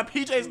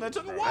 And I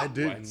took a walk. I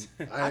didn't.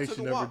 I I took actually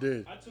a never walk.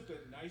 did. I took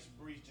a nice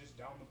breeze just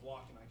down the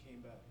block and I came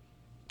back.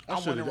 I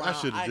went should around,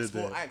 have did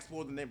that. I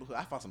explored the neighborhood.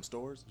 I found some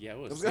stores. Yeah, it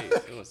was safe.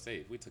 It was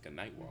safe. We took a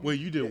night walk. Wait,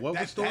 you did what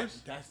with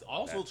stores? That's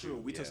also That true. too,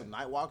 We took yeah. some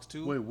night walks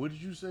too. Wait, what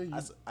did you say?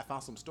 I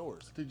found some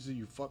stores. I think you said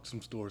you fucked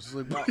some stores. It's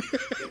like,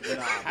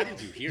 Nah, How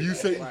did you hear you that?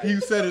 said Right. you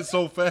said it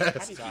so How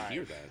fast. did you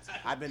hear that?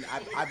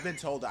 I've been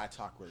told that I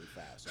talk really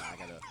fast, so I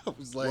gotta I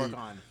was like, work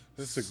on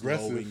that's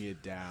aggressive. slowing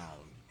it down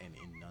and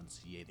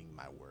enunciating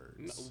my words.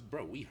 No,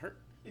 bro, we heard.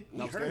 We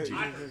No, heard you.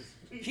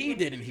 He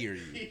didn't hear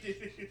you.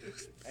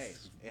 Hey,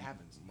 it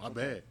happens. My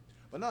bad.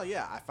 But no,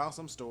 yeah, I found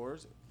some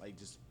stores, like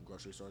just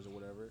grocery stores or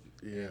whatever.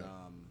 Yeah.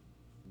 And,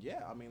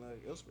 yeah, I mean,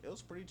 like, it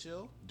was pretty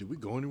chill. Did we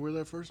go anywhere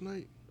that first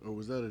night, or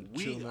was that a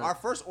chill night? Our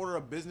first order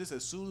of business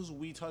as soon as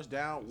we touched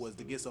down was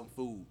to get some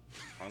food.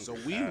 So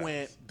we Hungry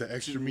went ass. The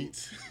extra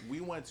meats. We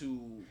went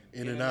to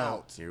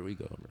In-N-Out. Here we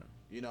go, bro.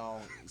 You know,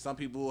 some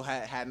people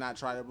had not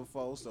tried it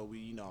before, so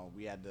we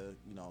had to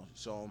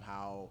show them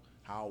how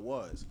it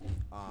was.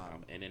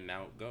 In and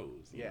out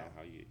goes. You yeah. know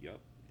how you. Yep.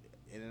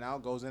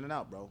 In-N-Out goes in and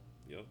out, bro.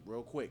 Yep.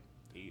 Real quick.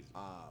 Easy.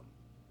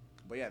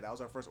 But yeah, that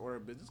was our first order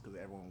of business because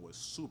everyone was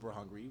super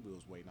hungry. We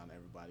was waiting on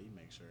everybody,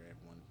 make sure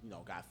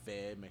everyone got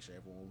fed, make sure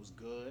everyone was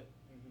good.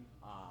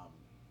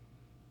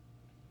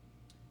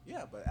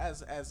 Yeah, but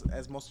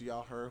as most of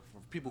y'all heard, for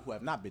people who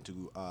have not been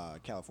to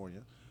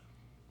California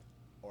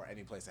or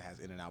any place that has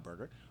In-N-Out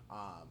Burger,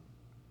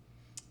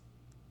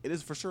 it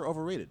is for sure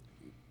overrated.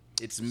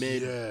 It's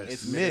mid. Yes.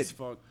 It's Mid mid. as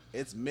fuck.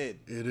 It's mid.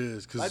 It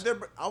is Like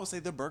because I would say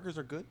their burgers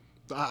are good.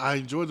 I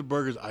enjoyed the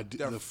burgers.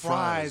 Their the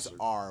fries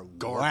are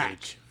garbage.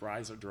 whack.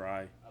 Fries are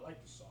dry. I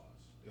like the sauce.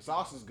 The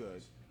sauce is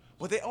good,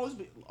 but they always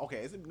be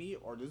okay. Is it me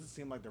or does it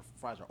seem like their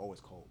fries are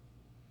always cold?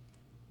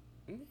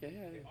 Yeah.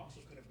 It also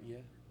could have been Yeah.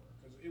 everywhere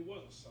because it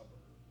was a suburb.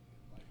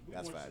 Like we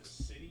That's went facts.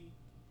 to the city,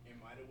 it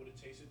might have would have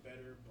tasted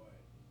better, but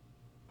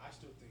I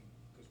still think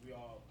because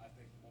I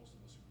think most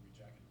of us agree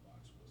Jack in the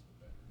Box was the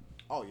better.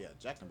 Oh yeah,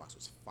 Jack in the Box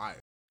was fire.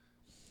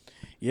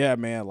 Yeah,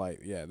 man. Like,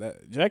 yeah,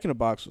 that Jack in the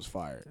Box was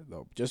fire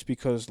though, just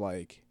because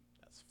like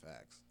That's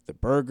facts. the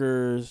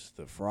burgers,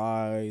 the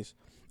fries.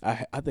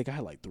 I think I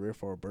had like 3 or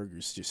 4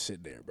 burgers just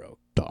sitting there, bro.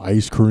 The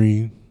ice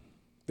cream.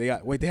 They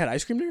had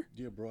ice cream there?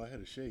 Yeah, bro. I had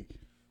a shake.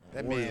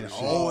 That Warrior man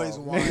shake. always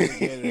wanted to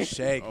get a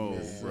shake, Oh,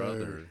 man.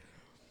 brother.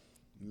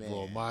 Man,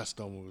 Bro, my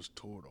stomach was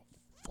tore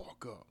the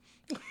fuck up.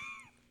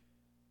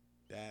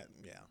 Jack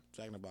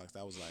in the Box.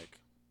 That was like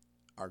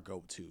our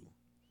go-to.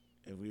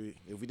 If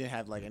we didn't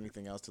have like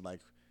anything else to like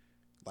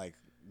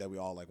that we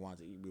all like wanted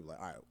to eat, we were like,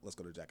 all right, let's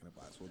go to Jack in the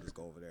Box. We'll just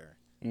go over there.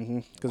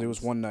 Because it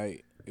was one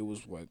night. It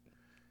was what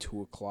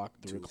 2 o'clock,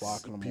 3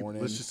 o'clock in the People,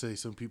 morning. let's just say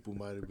some people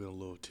might have been a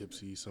little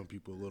tipsy. Some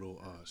people a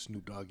little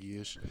Snoop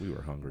Doggy-ish. We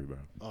were hungry,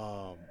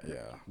 bro. Yeah.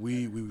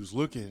 We was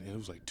looking and it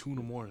was like 2 in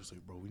the morning. It's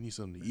like, bro, we need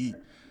something to eat.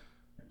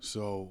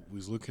 So we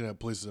was looking at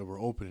places that were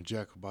open, and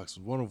Jack in the Box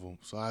was one of them.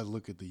 So I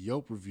look at the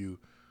Yelp review,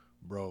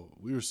 bro.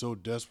 We were so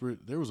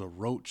desperate. There was a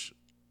roach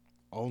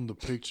on the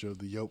picture of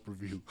the Yelp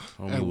review,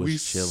 Homie and was we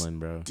chilling,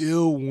 bro.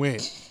 still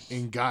went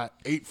and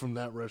ate from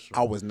that I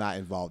restaurant. was not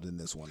involved in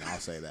this one. I'll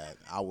say that.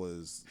 I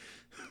was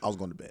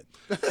going to bed.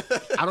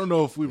 I don't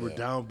know if we were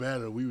down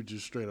bad or we were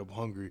just straight up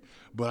hungry,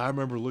 but I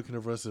remember looking at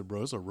us and said,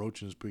 bro, it's a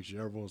roach in this picture.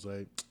 Everyone was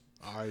like,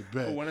 all right,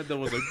 bet. One of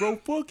them was like, bro,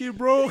 fuck it,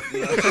 bro.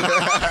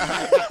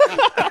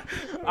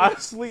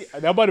 Honestly,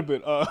 that might have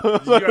been. You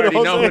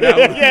already know who that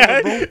was.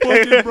 Yeah, Bro,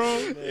 fuck it, bro.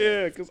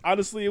 Yeah, because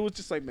honestly, it was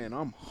just like, man,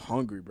 I'm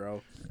hungry,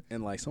 bro,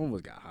 and like some of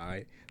us got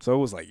high, so it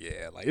was like,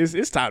 yeah, like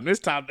it's time to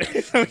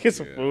get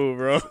some food,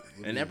 bro.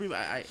 And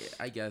everybody,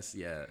 I guess,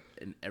 yeah.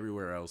 And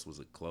everywhere else was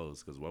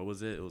closed because what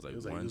was it? It was like It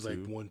was 1, 2.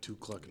 like 1, 2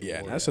 o'clock in the Yeah,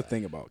 morning. that's the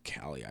thing about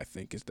Cali. I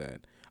think is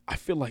that I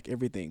feel like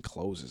everything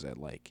closes at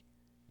like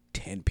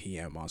 10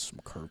 p.m. on some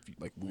curfew,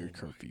 like weird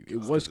curfew. It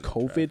was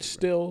COVID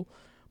still,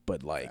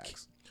 but like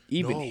Facts.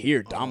 even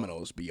here,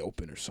 Domino's be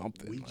open or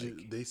something.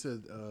 They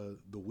said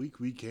the week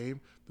we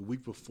came, the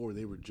week before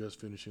they were just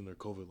finishing their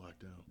COVID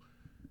lockdown.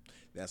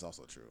 That's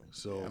also true.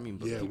 So I mean,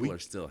 but people are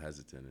still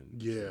hesitant.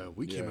 And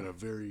we came in a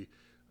very,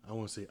 I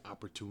want to say,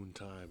 opportune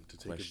time to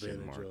take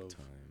advantage of.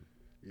 Time.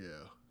 Yeah,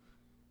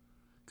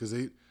 because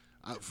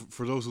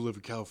for those who live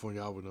in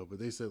California, I would know, but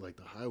they said like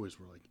the highways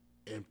were like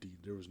empty.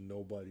 There was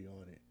nobody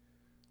on it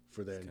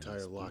for that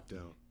entire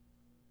lockdown,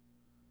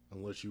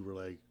 unless you were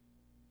like,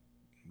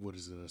 what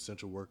is it,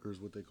 essential workers,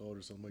 what they call it,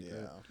 or something like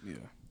that. Yeah.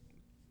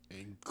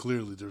 And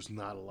clearly, there's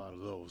not a lot of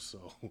those.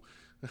 So,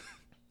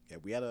 yeah,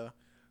 we had a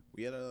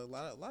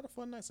lot of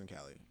fun nights in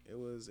Cali. It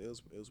was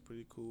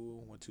pretty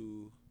cool. Went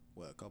to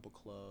a couple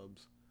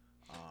clubs.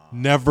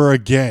 Never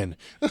again.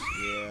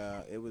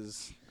 Yeah, it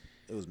was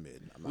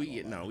mid.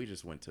 We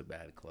just went to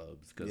bad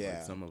clubs because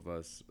like some of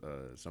us,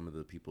 some of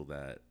the people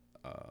that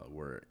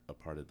were a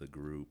part of the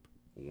group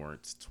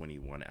weren't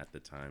 21 at the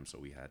time, so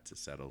we had to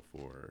settle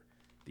for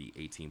the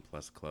 18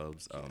 plus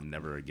clubs.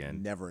 Never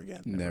again. Never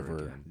again.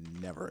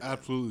 Never.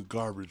 Absolutely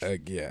garbage.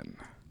 Again.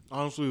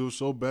 Honestly, it was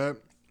so bad,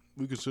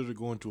 we considered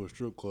going to a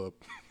strip club.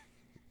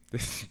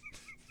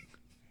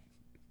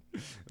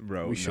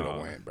 Bro, we should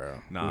have went, bro.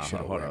 Nah,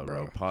 hold on,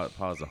 bro.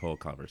 Pause the whole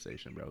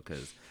conversation, bro.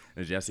 Because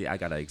Jesse, I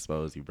gotta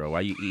expose you, bro.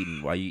 Why you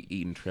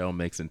eating trail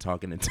mix and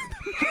talking into?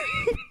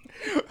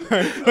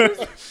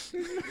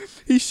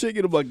 He's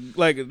shaking him like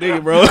a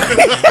nigga, bro.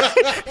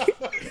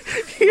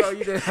 Bro,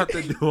 you didn't have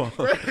to do all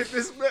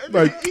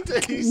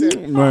that. He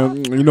said,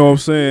 man, you know what I'm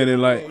saying?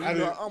 And like,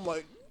 I'm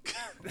like.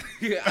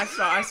 Yeah,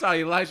 I saw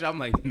Elijah. I'm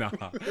like, nah,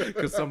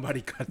 because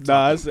somebody cut.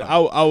 Nah,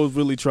 I was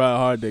really trying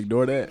hard to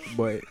ignore that,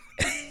 but.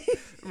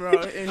 Bro,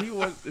 and he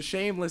was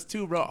shameless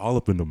too, bro. All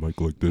up in the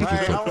mic like this.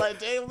 Right, I'm like,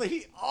 damn,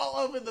 he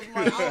all up in the mic.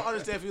 I don't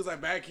understand if he was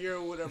like back here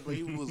or whatever, but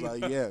he was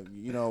like, yeah,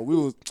 we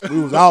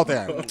was out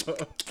there.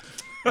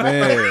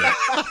 Man.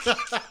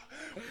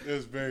 It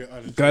was very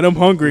unintentional. Got him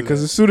hungry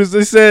because as soon as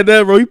they said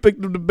that, bro, he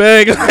picked up the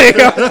bag.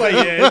 I was like,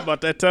 yeah, it's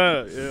about that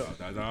time. Yeah,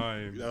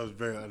 that was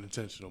very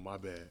unintentional. My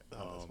bad.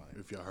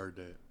 If y'all heard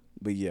that.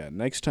 But yeah,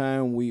 next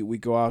time we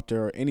go out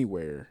there or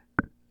anywhere,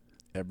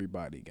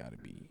 everybody got to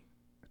be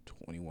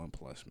 21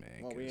 plus, man.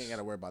 Well, we ain't got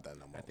to worry about that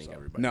no more. I think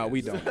everybody. No,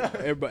 we don't.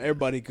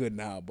 Everybody good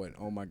now, but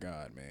oh my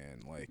God,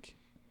 man. Like,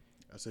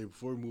 I say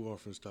before we move on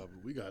from this topic,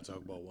 we got to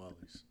talk about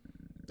Wally's.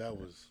 That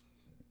was.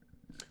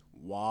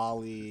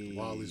 Wally's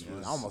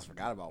was. I almost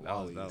forgot about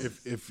Wally's.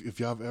 If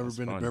y'all have ever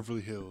been to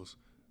Beverly Hills,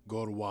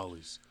 go to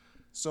Wally's.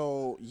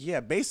 So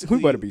yeah, basically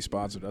we better be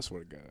sponsored. That's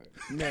what it got.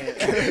 Man,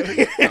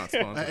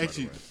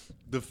 actually,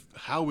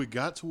 how we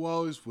got to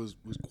Wally's was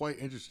quite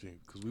interesting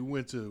because we were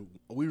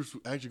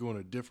actually going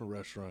to a different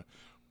restaurant,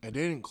 and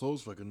they didn't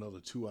close for like another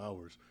 2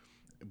 hours,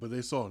 but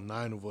they saw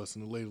 9 of us,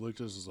 and the lady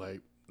looked at us and was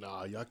like,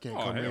 "Nah, y'all can't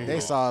come in."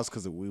 They saw us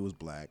because we was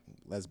black.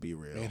 Let's be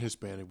real. And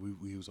Hispanic.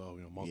 We was all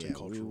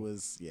multicultural. We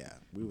was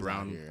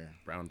brown out here.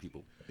 Brown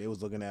people. They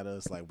was looking at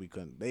us like we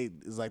couldn't.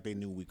 It's like they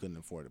knew we couldn't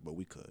afford it, but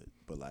we could.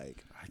 But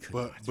like,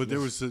 but there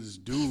was this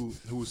dude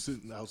who was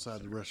sitting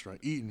outside the restaurant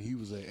eating. He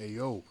was like, "Hey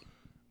yo,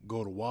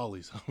 go to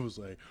Wally's." I was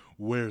like,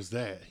 "Where's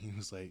that?" He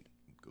was like,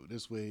 "Go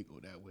this way, go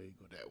that way,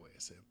 go that way." I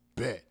said,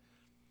 "Bet."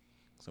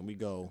 So we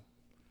go,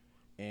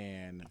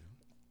 and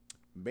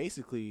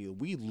basically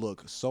we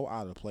look so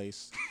out of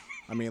place.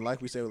 I mean,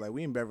 like we said, like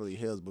we in Beverly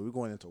Hills, but we're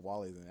going into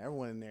Wally's, and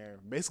everyone in there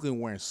basically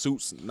wearing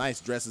suits, nice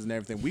dresses, and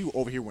everything. We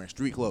over here wearing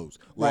street clothes.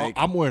 Like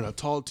I'm wearing a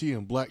tall tee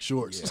and black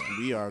shorts. Yeah,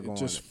 we are going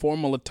just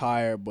formal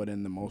attire, but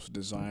in the most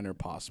designer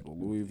possible.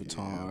 Louis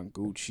Vuitton,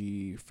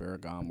 Gucci,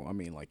 Ferragamo. I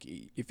mean, like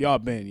if y'all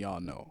been, y'all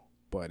know.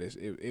 But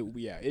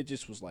it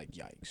just was like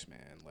yikes,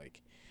 man.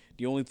 Like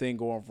the only thing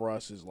going for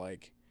us is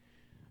like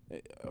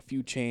a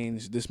few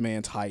chains, this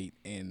man's height,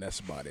 and that's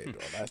about it.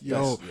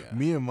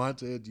 Me and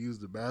Monte had to use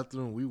the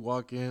bathroom. We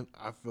walk in,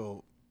 I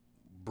felt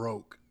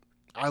broke.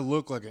 I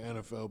look like an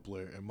NFL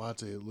player, and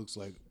Monte looks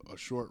like a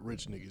short,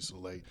 rich nigga. So,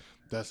 like,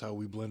 that's how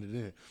we blended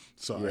in.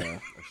 Sorry. Yeah.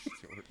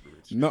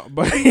 No,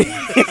 but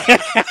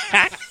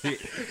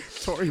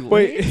Tory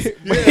wait, is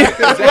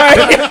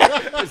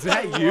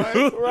that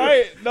you?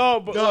 Right? No,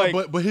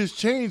 but his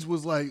chains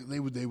was like they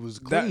was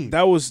clean.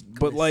 That was,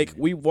 but like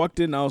we walked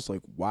in, I was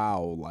like,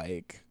 wow,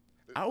 like.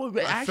 I would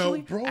be,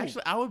 actually,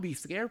 I would be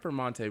scared for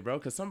Monte, bro,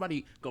 because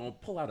somebody gonna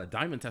pull out a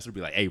diamond tester and be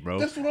like, "Hey, bro,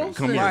 that's what I'm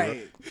come saying." here."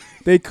 right.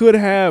 They could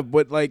have,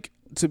 but like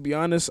to be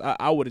honest,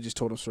 I would have just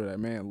told him straight,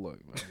 man, look,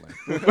 man,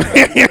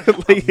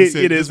 like,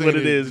 it is what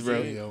it is,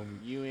 bro.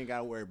 You ain't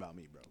gotta worry about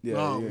me, bro.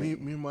 Yeah, me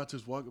and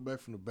Monte's walking back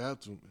from the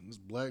bathroom, and this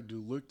black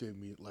dude looked at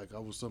me like I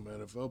was some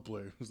NFL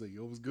player. He was like,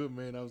 "Yo, what's good,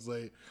 man?" I was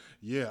like,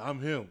 "Yeah, I'm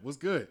him. What's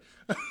good?"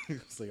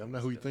 It's like, "I'm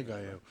not who you think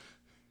I am."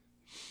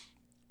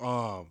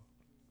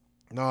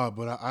 No,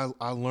 but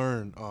I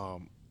learned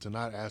to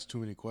not ask too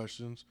many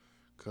questions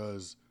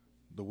because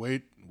the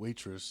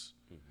waitress,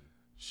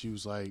 she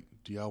was like,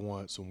 "Do y'all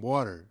want some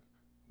water,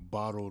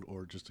 bottled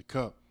or just a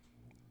cup?"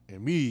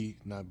 And me,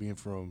 not being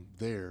from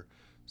there,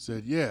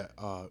 said, "Yeah,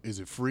 is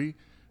it free?"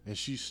 and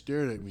she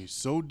stared at me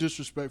so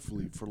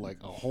disrespectfully for like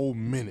a whole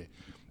minute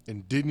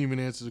and didn't even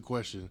answer the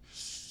question.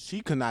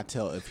 She could not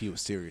tell if he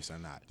was serious or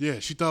not. Yeah,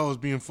 she thought I was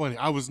being funny.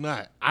 I was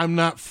not. I'm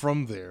not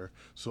from there,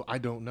 so I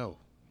don't know.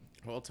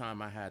 Whole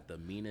time I had the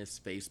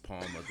meanest face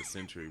palm of the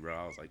century, bro.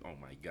 I was like, oh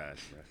my gosh,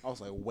 bro. I was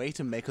like, way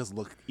to make us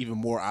look even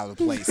more out of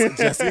place,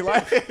 Jesse.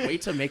 Like, Way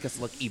to make us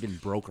look even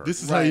broker.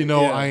 This is how you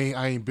know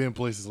I ain't been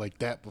places like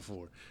that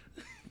before.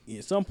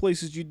 Yeah, some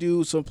places you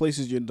do, some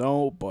places you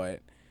don't.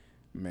 But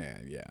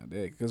man, yeah,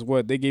 because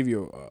what they gave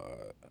you,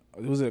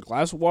 was it a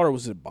glass of water or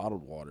was it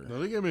bottled water? No,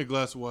 they gave me a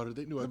glass of water.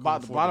 They knew I the couldn't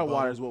bottled afford the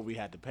water bottle. is what we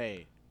had to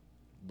pay,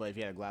 but if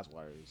you had a glass of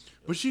water, it's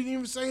But she didn't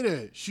even say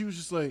that. She was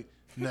just like,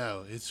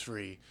 "No, it's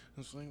free." I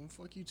was like, well,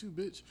 "Fuck you too,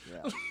 bitch."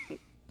 yeah.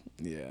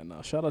 Yeah,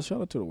 no. Shout out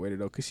to the waiter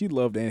though, because she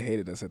loved and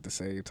hated us at the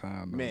same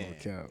time. Man.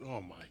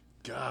 Oh my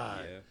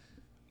god. Yeah.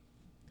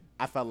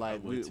 I felt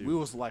like would we too.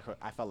 was like her.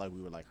 I felt like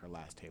we were like her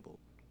last table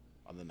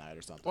of the night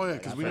or something. Oh yeah, Like,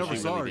 because I we felt never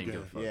like- saw her really didn't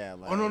again. give a fuck. Yeah.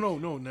 Like, Oh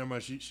no, never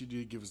mind. She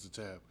did give us the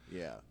tab.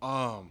 Yeah.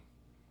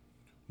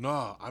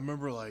 Nah, I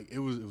remember like it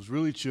was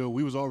really chill.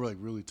 We was all like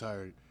really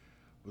tired.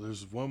 But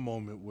there's one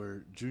moment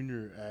where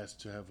Junior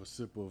asked to have a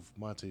sip of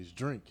Monte's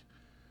drink.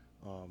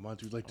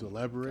 Monte, would you like to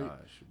elaborate?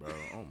 Gosh, bro.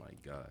 Oh my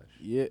gosh.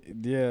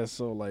 Yeah.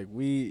 So like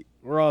we're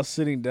all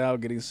sitting down,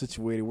 getting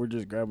situated. We're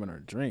just grabbing our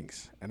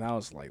drinks, and I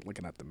was like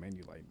looking at the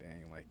menu, like,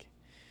 dang, like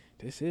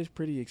this is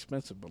pretty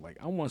expensive, but like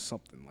I want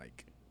something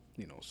like,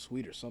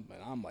 sweet or something.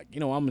 I'm like, I'm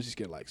gonna just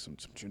get like some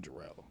ginger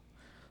ale.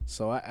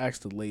 So I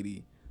asked the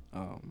lady,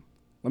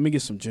 let me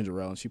get some ginger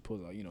ale, and she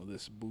pulls out,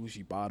 this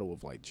bougie bottle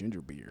of like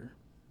ginger beer.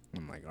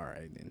 I'm like, all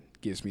right, and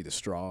gives me the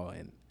straw,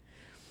 and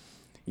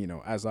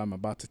as I'm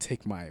about to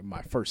take my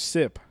first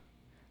sip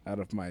out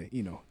of my,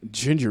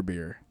 ginger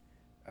beer,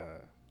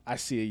 I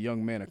see a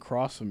young man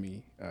across from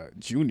me,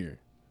 Junior,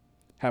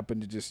 happen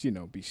to just,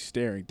 be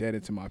staring dead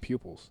into my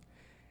pupils,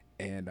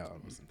 and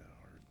Wasn't that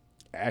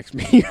hard? asked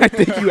me. I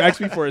think you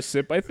asked me for a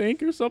sip, I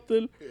think, or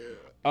something.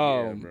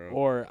 Yeah, bro.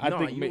 Or I no,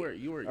 think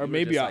you were or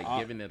maybe just, I-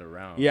 giving it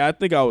around. yeah, I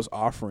think I was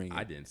offering.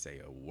 I didn't say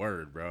a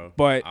word, bro.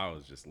 But- I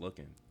was just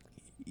looking.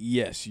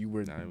 Yes, you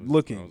were I was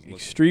looking looking.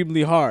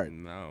 extremely hard.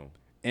 No.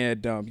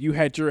 And you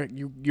had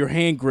your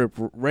hand grip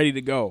ready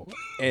to go,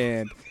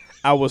 and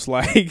I was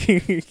like,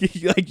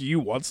 like, you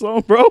want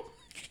some, bro?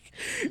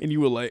 And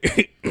you were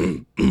like,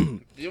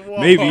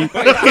 maybe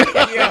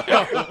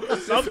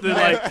something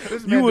like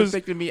This you man was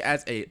depicted me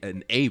as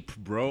an ape,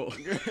 bro.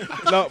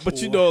 no,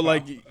 but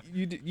like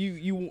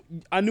you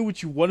I knew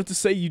what you wanted to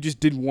say, you just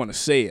didn't want to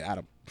say it out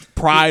of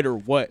pride or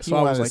what. He So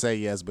I wanted was to like, say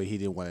yes, but he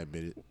didn't want to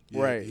admit it.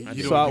 right. you I don't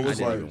didn't, So I do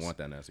was I like, didn't even want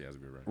that nasty ass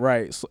beer,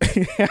 right? right.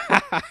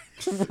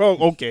 So, bro,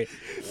 okay.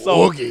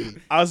 So Okay.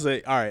 I was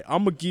like, all right,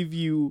 I'm gonna give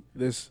you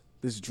this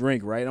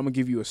drink, right? I'm gonna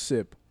give you a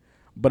sip,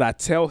 but I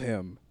tell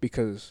him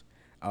because,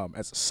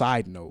 as a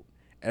side note,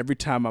 every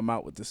time I'm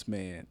out with this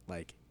man,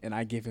 like, and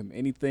I give him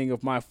anything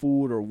of my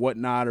food or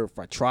whatnot, or if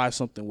I try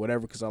something,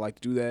 whatever, because I like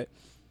to do that,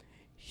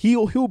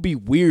 he'll be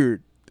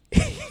weird.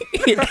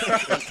 He'll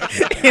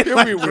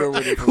be weird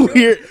with it.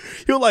 Weird.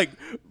 He'll like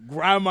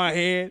grab my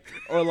hand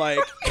or like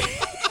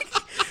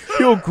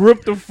he'll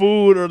grip the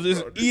food or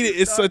just eat it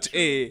in such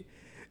a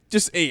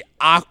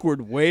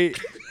awkward way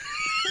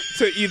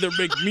to either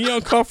make me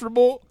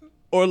uncomfortable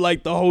or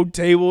like the whole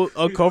table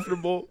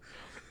uncomfortable.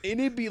 And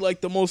it'd be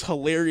like the most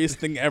hilarious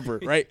thing ever,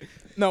 right?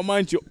 Now,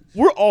 mind you,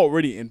 we're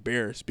already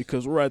embarrassed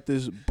because we're at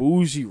this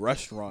bougie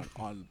restaurant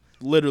on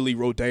literally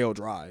Rodeo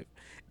Drive.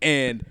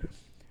 And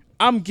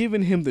I'm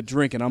giving him the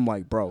drink and I'm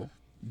like, bro,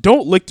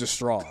 don't lick the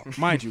straw.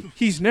 Mind you,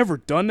 he's never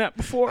done that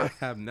before. I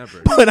have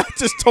never. But I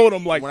just told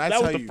him, like, When I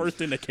that was tell the you, first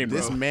thing that came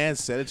This out. man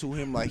said it to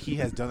him like he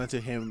has done it to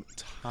him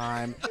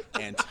time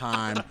and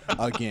time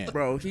again.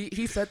 Bro,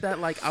 he said that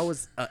like I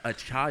was a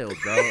child,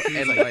 bro.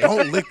 And Like,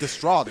 don't lick the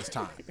straw this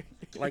time.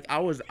 like I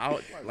was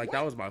out, like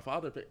that was my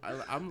father.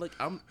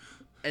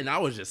 And I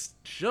was just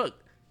shook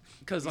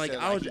because like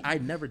said,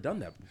 I'd never done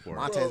that before.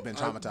 Monte has been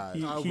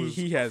traumatized. I He- was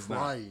he has not.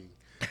 crying.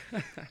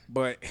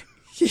 But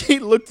he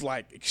looked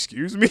like,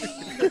 excuse me,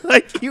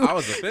 like he, I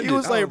was offended. He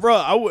was I like, was- bro,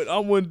 I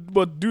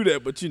wouldn't do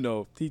that. But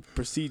he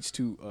proceeds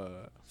to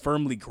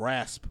firmly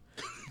grasp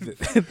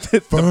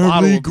the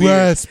bottle of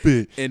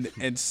beer it.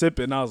 and sip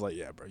it. And I was like,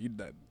 yeah, bro, you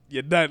done.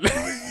 You're done.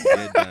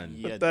 You're done.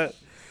 Yeah, That-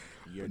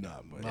 you're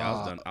done. But Yeah, I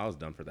was done. I was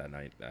done for that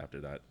night.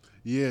 After that,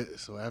 Yeah,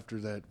 so after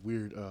that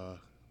weird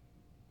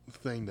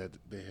thing that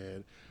they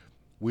had,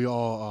 we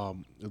all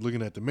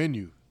looking at the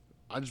menu.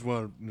 I just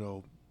want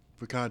to,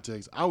 for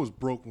context, I was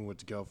broke when we went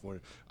to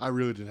California. I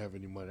really didn't have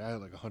any money. I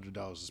had like $100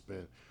 to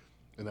spend,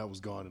 and that was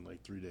gone in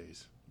like 3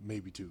 days,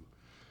 maybe 2.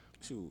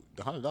 shoot,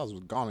 the $100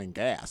 was gone in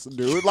gas,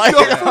 dude. Like,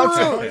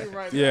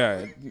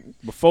 yeah,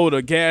 before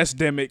the gas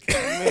demic.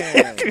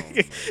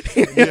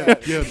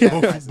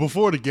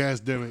 Before the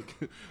gasdemic,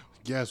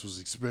 gas was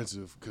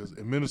expensive because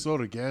in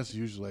Minnesota, gas is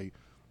usually like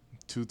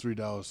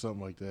 $2-3,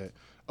 something like that.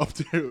 Up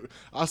there,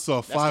 I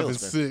saw 5 and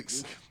still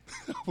 6.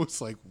 I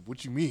was like,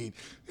 "What you mean?"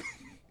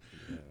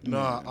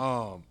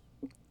 Nah.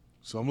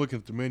 So I'm looking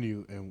at the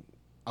menu and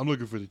I'm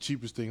looking for the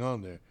cheapest thing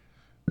on there.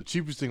 the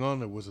cheapest thing on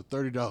there was a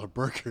 $30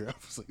 burger. I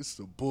was like, this is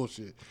some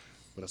bullshit,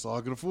 but that's all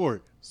I could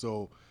afford.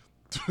 So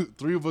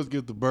 3 of us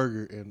get the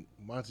burger, and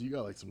Monty, you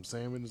got like some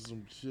salmon and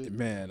some shit.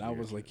 Man, I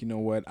was like, you know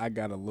what? I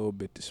got a little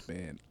bit to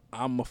spend.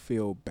 I'ma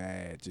feel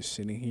bad just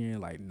sitting here,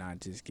 like not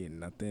just getting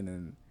nothing.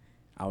 And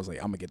I was like,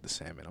 I'm gonna get the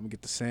salmon. I'm gonna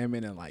get the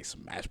salmon and like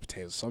some mashed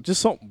potatoes,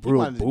 just something real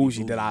wanted to be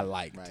bougie that I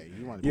liked. Right.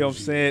 You know what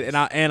I'm saying?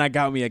 And I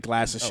got me a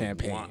glass of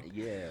champagne.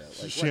 Yeah.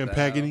 Like,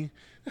 Champagne.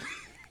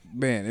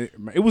 Man,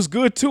 it was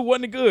good too,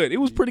 wasn't it good? It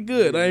was pretty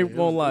good. I ain't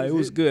gonna lie, it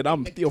was good.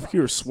 I'm over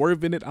here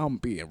swerving it. I'm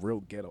being real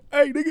ghetto.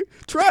 Hey, nigga,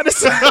 try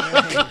this.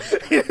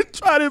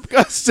 Try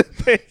this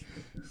champagne.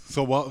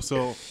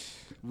 So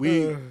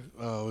we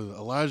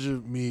Elijah,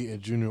 me, and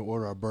Junior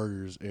ordered our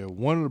burgers, and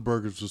one of the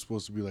burgers was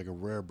supposed to be like a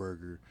rare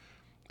burger,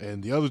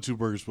 and the other 2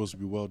 burgers supposed to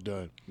be well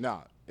done.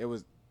 No, it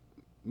was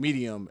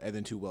medium and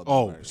then 2 well done.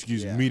 Oh, burgers.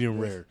 excuse me, Yeah. medium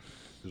rare.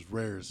 It's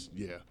rares,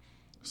 yeah.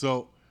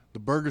 So the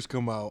burgers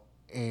come out,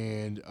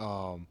 and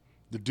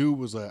the dude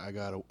was like, I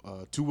got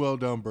 2 well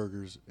done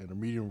burgers and a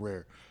medium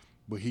rare.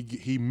 But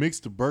he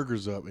mixed the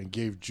burgers up and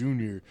gave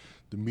Junior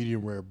the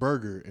medium rare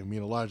burger, and me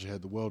and Elijah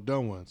had the well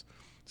done ones.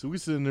 So we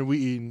sitting there, we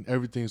eating,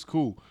 everything's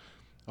cool.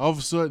 All of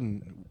a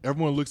sudden,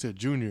 everyone looks at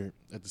Junior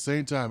at the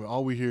same time, and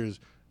all we hear is,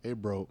 hey,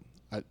 bro,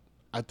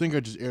 I think I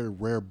just ate a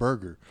rare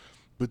burger.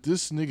 But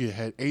this nigga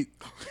had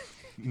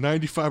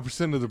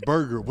 95% of the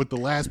burger with the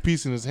last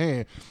piece in his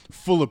hand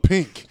full of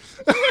pink.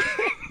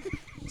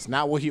 It's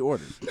not what he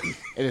ordered.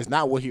 It is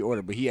not what he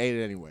ordered, but he ate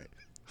it anyway.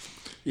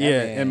 Yeah,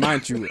 man. and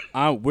mind you,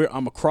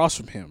 I'm across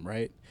from him,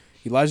 right?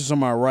 Elijah's on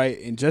my right,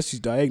 and Jesse's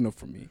diagonal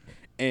from me,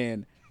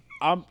 and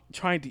I'm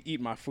trying to eat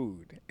my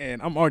food,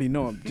 and I'm already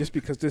knowing just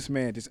because this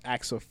man just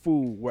acts for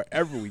food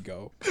wherever we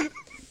go.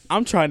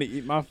 I'm trying to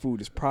eat my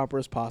food as proper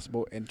as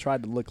possible and try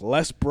to look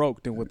less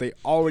broke than what they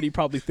already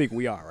probably think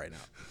we are right now.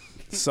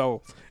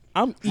 So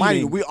I'm eating. Mind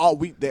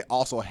you, they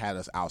also had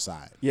us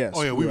outside. Yes.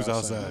 Oh, yeah, we was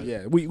outside.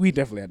 Yeah, we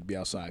definitely had to be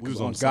outside. We was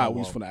Because on on the God, we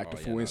was sidewalk. finna act a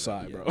fool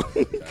inside, bro.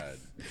 Bad.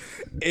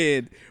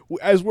 And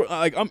as we're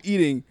like, I'm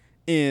eating,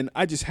 and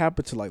I just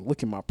happen to like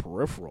look in my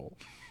peripheral.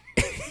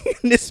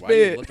 This Why are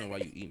you man, looking while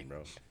you eating,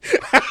 bro?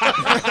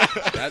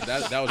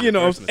 that was you the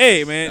know, first hey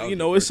mistake. man, That you was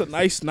know, the it's a first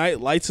nice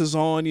night. Lights is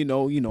on. You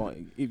know,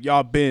 if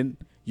y'all been,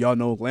 y'all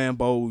know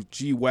Lambos,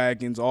 G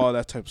wagons, all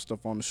that type of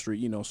stuff on the street.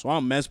 You know, so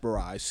I'm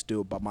mesmerized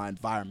still by my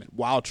environment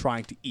while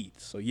trying to eat.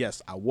 So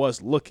yes, I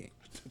was looking.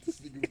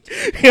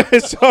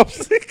 So I'm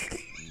sick.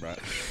 Right.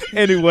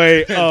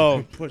 Anyway,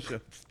 Push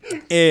up.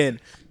 and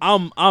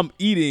I'm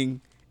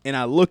eating, and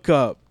I look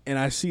up and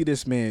I see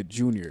this man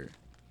Junior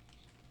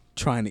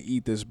trying to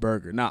eat this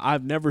burger. Now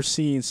I've never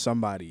seen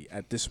somebody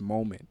at this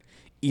moment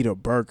eat a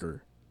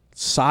burger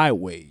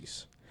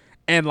sideways,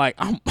 and like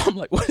I'm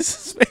like, what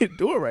is this man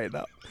doing right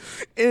now?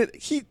 And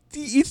he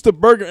eats the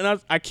burger,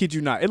 and I kid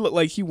you not, it looked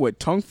like he went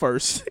tongue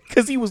first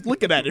because he was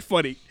looking at it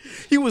funny.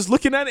 He was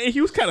looking at it, and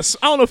he was kind of,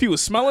 I don't know if he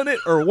was smelling it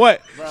or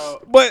what,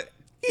 but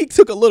he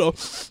took a little,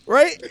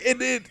 right, and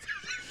then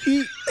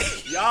he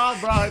Y'all,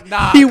 bro,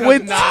 nah. He 'cause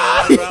went-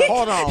 nah, bro.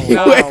 Hold on.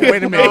 Wait,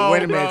 Wait a minute. No,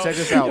 Wait a minute. bro. Check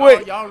this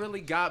out. Y'all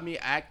really got me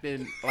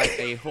acting like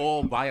a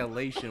whole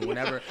violation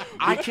whenever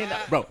I can.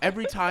 Bro,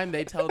 every time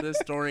they tell this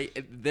story,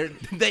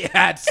 they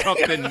had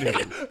something new.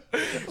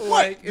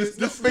 Like, it's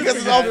because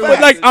it's all But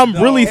facts. like I'm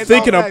really It's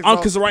thinking all of, facts, bro.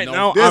 because right No,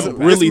 now this- I'm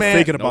really this man-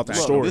 thinking about the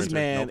facts, story. This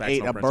man No facts,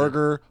 ate no a principle.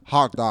 burger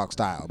hot dog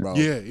style, bro.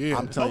 Yeah.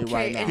 I'm telling you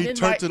right Okay, now. and He then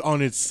turned my- it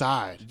on its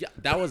side. Yeah,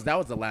 that was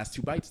the last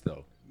 2 bites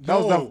though. That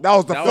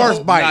was the That first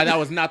was, bite. Nah, that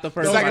was not the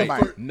first Second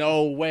bite. bite.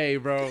 No way,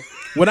 bro.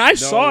 When I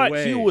saw it,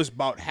 way. he was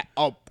about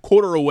a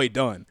quarter away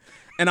done.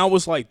 And I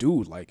was like,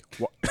 dude, like,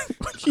 what?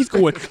 He's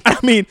going. I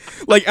mean,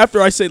 like,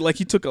 after I said, like,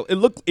 he took a, it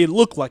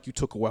looked like you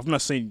took a whiff. I'm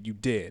not saying you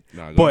did,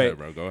 Nah, go but ahead,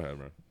 bro. Go ahead,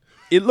 bro.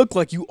 it looked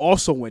like you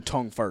also went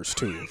tongue first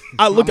too.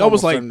 I was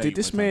almost like, certain that did you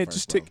this went man tongue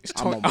just first, take his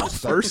bro. I'm tongue out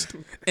almost certain. first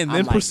and I'm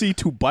then like proceed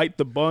to bite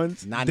the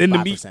buns, then the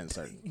meat? 95%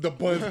 certain. The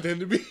buns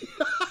tend to be.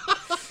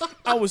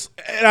 I was,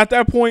 and at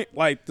that point,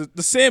 like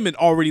the salmon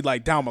already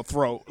like down my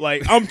throat.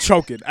 Like I'm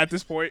choking at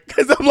this point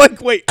because I'm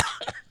like, wait,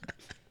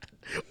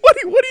 what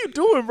are you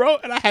doing, bro?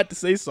 And I had to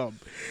say something,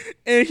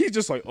 and he's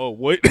just like, oh,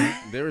 what?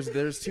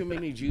 There's too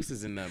many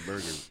juices in that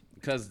burger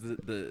because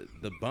the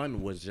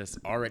bun was just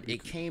already.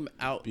 It came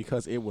out.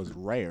 Because it was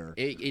rare.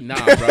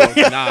 Nah, bro,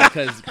 nah,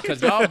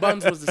 because y'all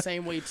buns was the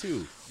same way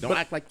too. Don't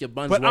act like your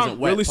buns But wasn't I'm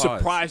wet. really Pause.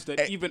 surprised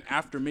that even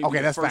after maybe Okay,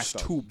 the that's first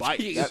facts, though. 2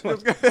 bites,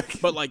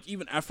 but like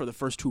even after the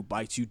first 2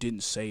 bites, you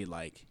didn't say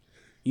like,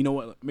 you know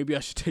what? Maybe I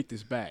should take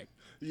this back.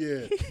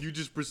 Yeah, you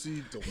just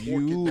proceed to walk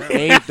You it down.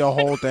 ate the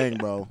whole thing,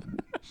 bro.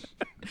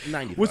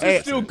 95%. Was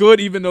it still good,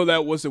 even though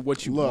that wasn't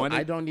what you Look, wanted?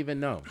 I don't even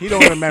know. He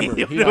don't remember.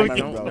 He don't I remember,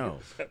 don't bro. know.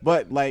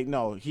 But like,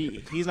 no,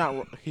 he's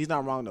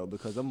not wrong though,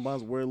 because them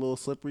buns were a little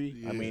slippery.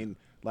 I mean,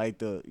 like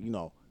the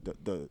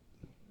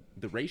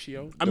The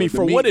ratio. I mean, the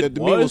for meat, what it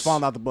the meat was was,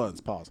 falling out the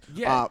buns. Pause.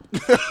 Yeah.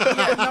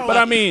 but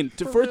I mean,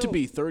 for it to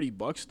be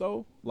 $30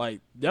 though,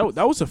 like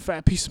that was a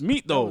fat piece of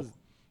meat though.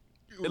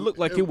 It looked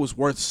like it was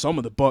worth some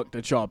of the buck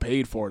that y'all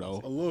paid for, a though.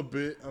 little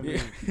bit. I mean,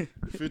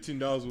 $15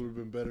 would have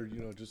been better,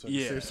 just so I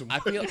could save some I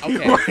money.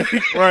 feel okay.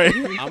 Right.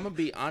 I'm gonna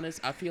be honest.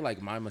 I feel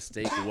like my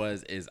mistake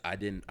is I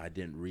didn't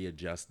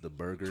readjust the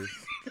burger.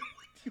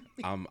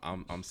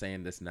 I'm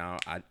saying this now.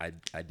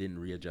 I didn't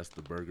readjust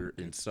the burger,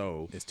 and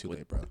so It's too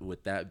late, bro.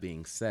 With that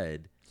being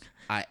said,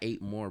 I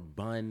ate more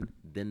bun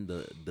than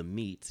the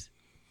meat.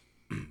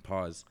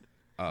 Pause.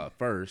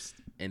 First,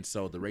 and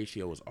so the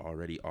ratio was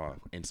already off,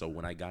 and so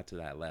when I got to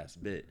that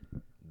last bit,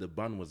 the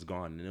bun was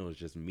gone, and it was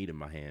just meat in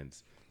my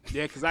hands.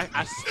 Yeah, because I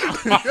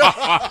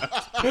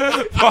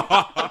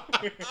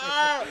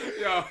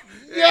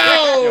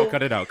Yo,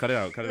 cut it out.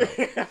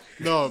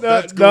 No,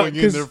 that's going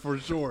in there for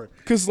sure.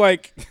 Because,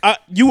 like,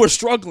 you were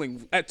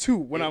struggling at 2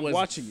 when It I'm was-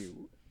 watching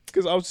you.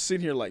 Because I was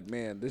sitting here like,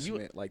 man, this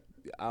man, like,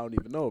 I don't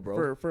even know,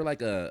 bro. For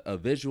like a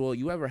visual,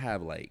 you ever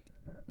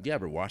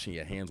washing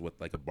your hands with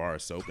like a bar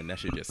of soap and that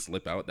shit just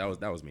slip out? That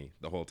was me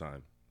the whole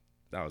time.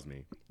 That was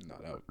me.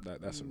 No,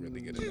 that's a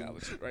really good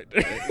analogy right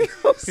there.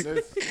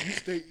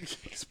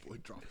 This boy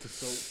dropped the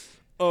soap.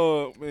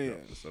 Oh, man.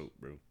 The soap,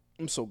 bro.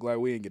 I'm so glad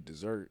we didn't get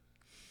dessert.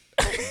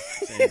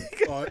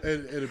 Oh,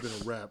 it'd have been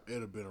a wrap.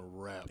 It'd have been a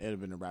wrap. It'd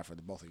have been a wrap for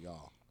the both of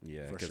y'all.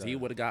 Yeah, For because sure. he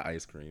would have got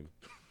ice cream.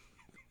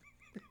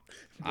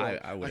 I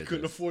would I have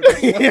couldn't just, afford that.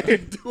 I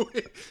couldn't do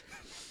it.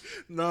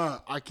 Nah,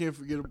 I can't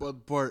forget about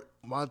the part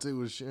Monte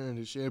was sharing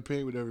his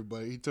champagne with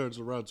everybody. He turns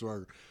around to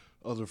our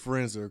other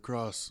friends that are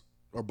across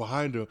or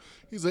behind him.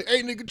 He's like,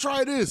 "Hey, nigga,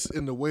 try this."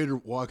 And the waiter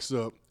walks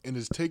up and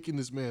is taking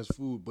this man's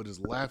food, but is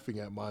laughing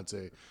at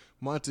Monte.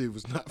 Monte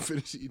was not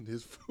finished eating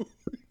his food.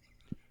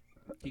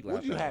 he What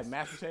laughed you at had? us.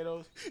 Mashed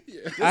potatoes?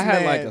 Yeah. I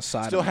had Man like a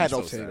side Still of had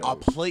mashed a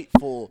potatoes. plate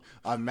full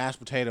of mashed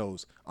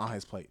potatoes on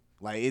his plate.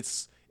 Like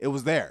it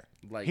was there.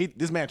 Like-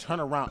 This man turned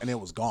around and it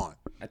was gone.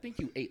 I think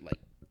you ate like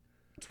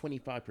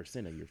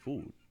 25% of your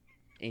food,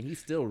 and he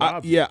still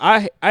robbed you. Yeah,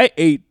 I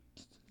ate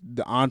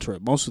the entree,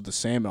 most of the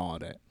salmon, all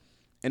that,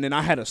 and then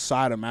I had a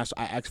side of mashed.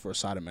 I asked for a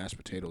side of mashed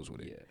potatoes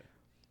with it. Yeah.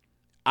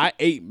 I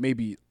ate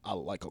maybe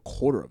like a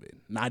quarter of it,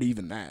 not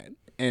even that.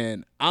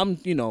 And I'm,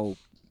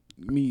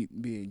 me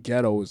being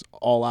ghetto is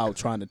all out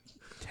trying to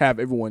have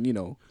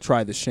everyone,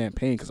 try the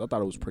champagne because I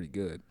thought it was pretty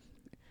good.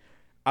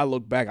 I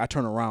look back, I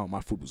turn around, my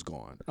food was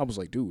gone. I was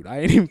like, dude, I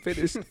ain't even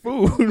finished the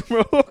food,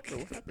 bro.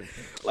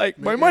 Like,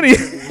 my money.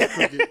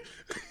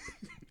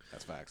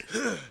 That's facts.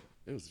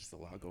 It was just a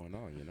lot going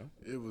on, you know?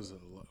 It was a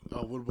lot.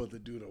 Oh, what about the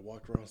dude that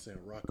walked around saying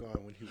 "rock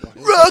on" when he walked?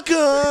 Rock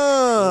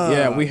on!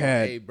 Yeah, we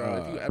had. Hey,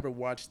 bro, if you ever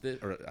watch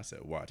this, or I said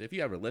watch, if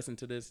you ever listen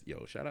to this,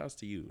 yo, shout outs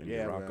to you and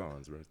Yeah, your rock bro.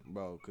 ons, bro.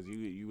 Bro, because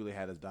you really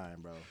had us dying,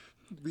 bro.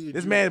 Me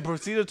This and man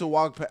proceeded to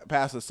walk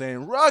past us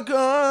saying, "Rock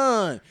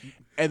on!"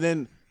 and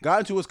then got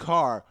into his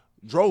car,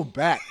 drove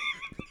back,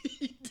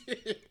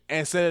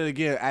 and said it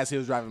again as he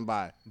was driving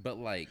by. But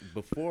like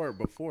before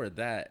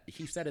that,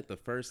 he said it the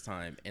first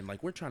time, and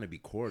like we're trying to be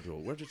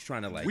cordial. We're just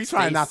trying to like We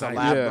trying stay not to silent.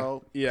 laugh, Yeah,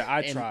 bro. yeah,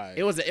 I And tried.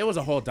 It was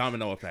a whole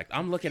domino effect.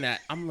 I'm looking at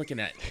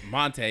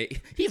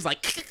Monte. He's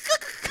like,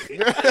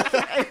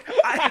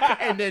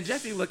 and then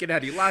Jesse looking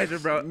at Elijah,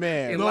 bro.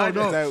 Man, Elijah,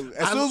 no.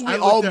 As soon as we I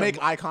all looked at-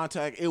 make eye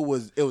contact, it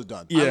was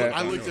done. Yeah.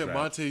 I looked at Right.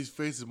 Monte's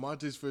face, and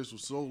Monte's face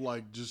was so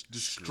like just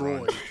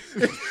destroyed.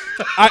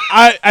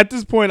 I at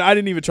this point I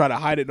didn't even try to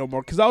hide it no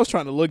more because I was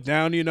trying to look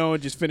down,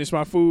 and just finish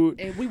my food.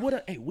 And we would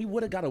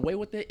have got away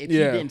with it if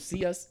Yeah. he didn't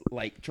see us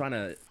like trying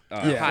to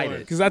hide it.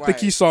 Because I think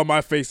he Right. saw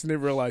my face and then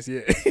realized,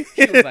 yeah,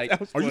 He was like, That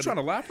was "Are you funny. trying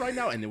to laugh right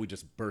now?" And then we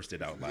just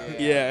bursted out loud.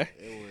 yeah,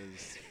 It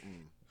was.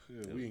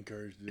 Yeah, we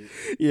encouraged it.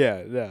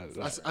 yeah.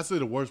 I say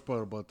the worst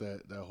part about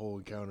that whole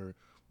encounter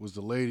was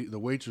the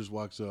waitress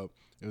walks up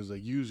and was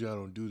like, "Usually I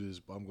don't do this,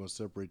 but I'm gonna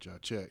separate y'all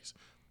checks."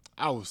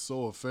 I was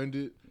so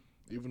offended,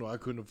 even though I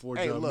couldn't afford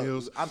Hey, y'all look,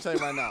 meals. I'm telling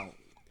you right now,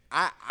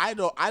 I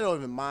don't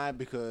even mind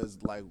because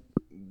like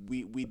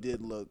we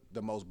did look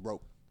the most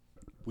broke,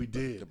 We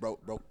did. the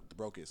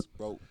brokest,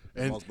 the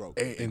And, most broke.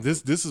 and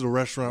this is a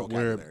restaurant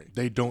where Vocabulary.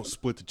 they don't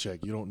split the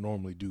check. You don't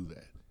normally do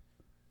that.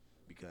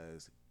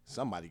 Because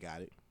somebody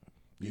got it.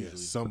 Yeah,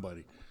 Usually.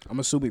 somebody. I'm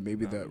assuming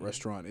maybe that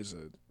restaurant is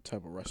a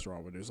type of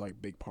restaurant where there's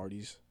like big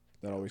parties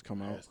that always come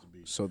out. Has to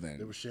be. So then,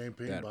 There were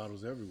champagne that-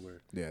 bottles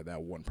everywhere. yeah,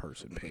 that one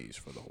person pays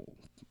for the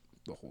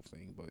whole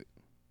thing. But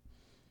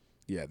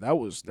yeah, that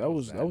was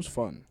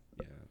fun.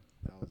 Yeah,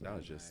 that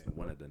was just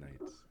one of the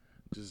nights.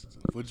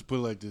 We'll just put it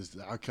like this: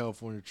 our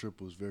California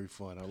trip was very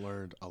fun. I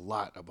learned a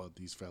lot about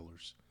these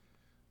fellers,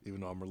 even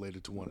though I'm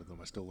related to one of them.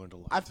 I still learned a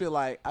lot. I feel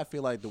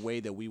like the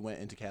way that we went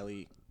into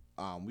Cali,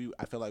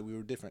 I feel like we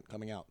were different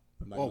coming out.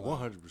 I'm not Oh, gonna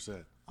lie.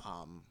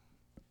 100%.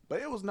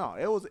 But it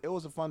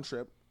was a fun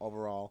trip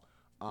overall.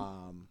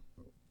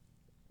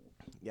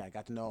 Yeah, I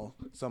got to know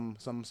some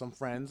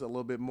friends a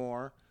little bit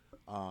more.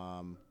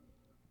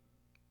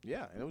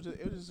 Yeah, and it was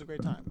just a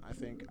great time. I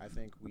think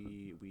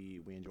we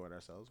enjoyed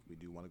ourselves. We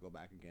do want to go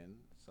back again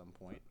at some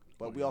point,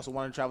 but we also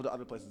want to travel to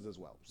other places as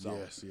well. So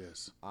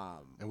Yes.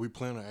 And we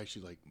plan on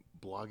actually like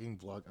vlog.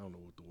 I don't know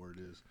what the word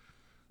is.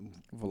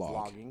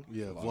 vlogging.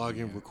 Yeah,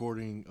 vlogging,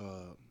 recording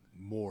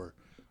more.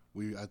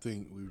 I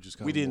think we were just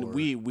kind We of didn't.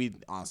 We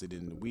honestly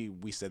didn't.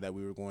 We said that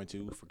we were going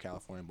to for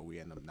California, but we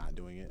ended up not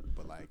doing it.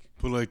 But like,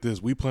 put it like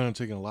this: we plan on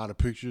taking a lot of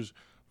pictures.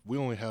 We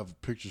only have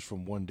pictures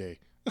from one day.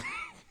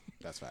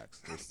 that's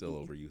facts. We're still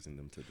overusing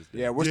them to this day.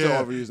 Yeah, we're still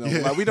Yeah, overusing them.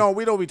 yeah. Like,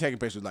 we don't be taking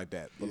pictures like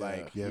that. But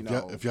like, Yeah,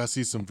 you if y'all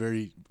see some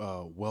very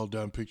well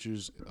done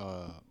pictures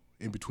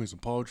in between some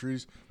palm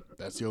trees,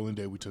 that's the only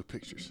day we took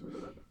pictures.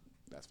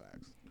 that's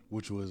facts.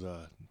 Which was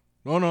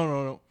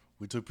no.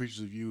 We took pictures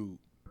of you,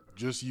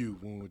 just you,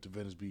 when we went to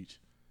Venice Beach.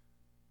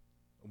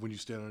 When you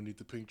stand underneath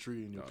the pink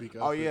tree in your pink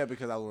outfit. Oh yeah,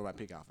 because I was wearing my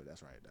pink outfit.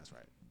 That's right.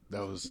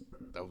 That was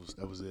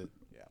it.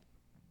 Yeah.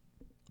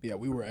 Yeah,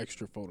 we were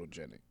extra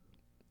photogenic.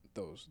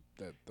 Those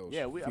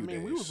Yeah, we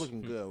days. was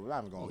looking good. We're not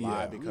even gonna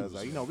lie Yeah,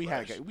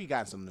 because we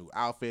got some new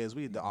outfits.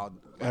 We all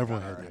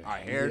Everyone got had that. our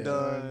hair Yeah.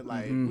 done.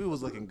 Like we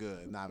was looking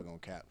good. Not even gonna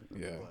cap.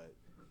 Yeah. But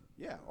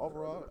yeah,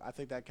 overall, I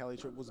think that Cali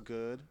trip was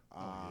good.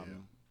 I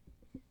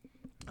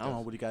don't know.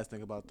 What do you guys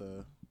think about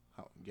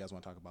how you guys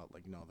want to talk about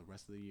the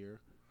rest of the year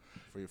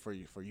for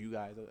you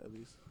guys at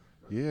least?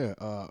 Yeah.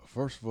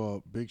 First of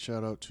all, big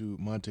shout out to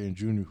Monte and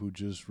Junior who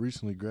just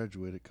recently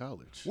graduated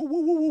college. Woo,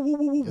 woo, woo, woo,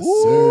 woo, woo, Yes,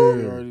 woo. sir.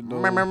 You already know.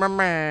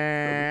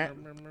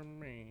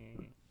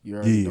 You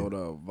already Yeah. know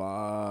the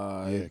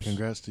vibes. Yeah,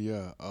 congrats to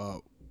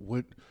y'all.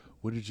 What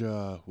is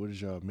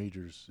y'all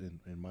majors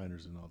and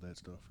minors and all that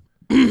stuff?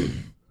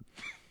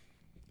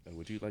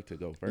 Would you like to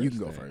go first? You can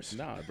go then? first.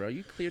 Nah, bro,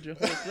 you cleared your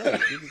whole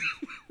throat.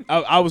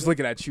 I was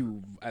looking at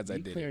you as I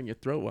You did. clearing your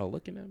throat while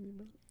looking at me,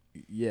 bro?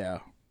 Yeah.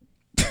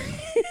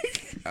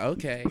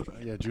 Okay.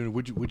 Yeah, Junior,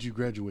 what'd you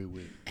graduate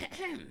with?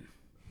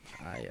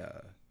 I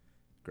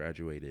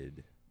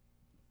graduated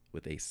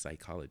with a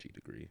psychology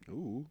degree.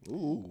 Ooh.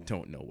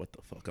 Don't know what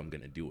the fuck I'm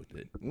gonna do with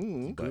it. Could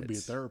be a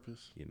But,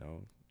 therapist. you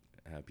know,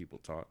 have people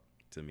talk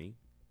to me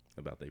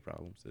about their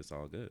problems. It's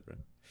all good, bro.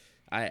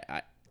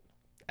 I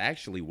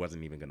actually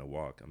wasn't even gonna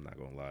walk. I'm not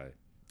gonna lie.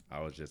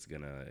 I was just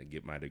gonna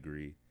get my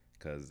degree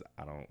because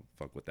I don't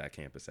fuck with that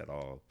campus at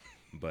all.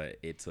 But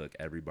it took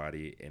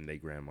everybody and their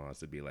grandmas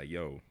to be like,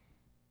 "Yo,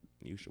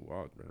 you should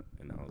walk, bro."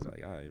 And I was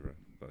like, "All right, bro,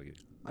 fuck it."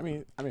 I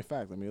mean,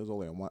 fact. It was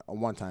only a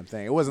one time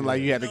thing. It wasn't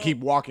like you had to keep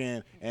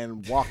walking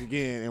and walk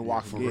again and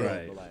walk again.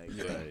 Right, But like,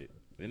 right.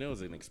 And it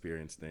was an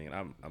experience thing.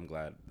 And I'm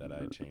glad that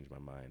I changed my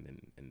mind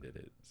and did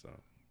it. So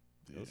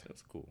it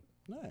was cool.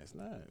 Nice.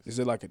 Is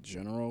it like a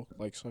general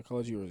like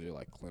psychology or is it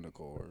like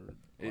clinical or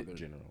other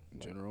General.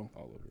 general?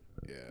 All over.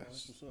 Yeah.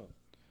 That's what's up.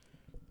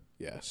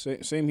 Yeah,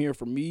 same here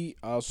for me.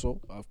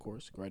 Also, of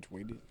course,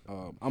 graduated.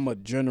 I'm a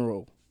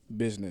general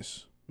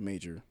business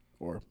major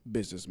or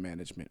business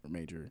management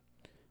major,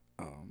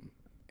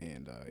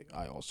 and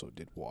I also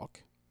did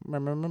walk.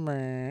 When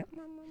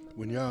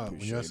y'all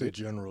Appreciate say it.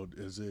 general,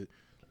 is it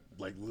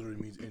like literally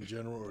means in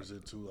general, or is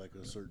it to like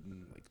a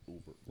certain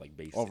Like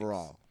basics.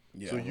 overall.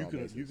 Yeah, so you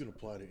can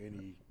apply to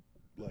any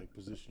like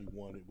position you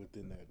wanted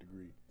within that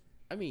degree.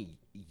 I mean,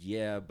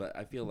 yeah, but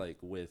I feel like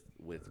with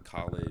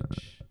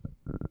college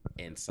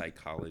and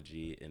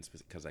psychology, and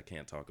because I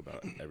can't talk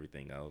about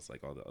everything else,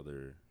 like all the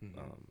other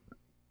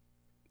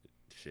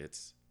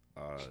shits.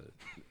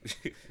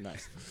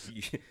 Nice.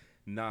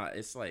 Nah,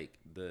 it's like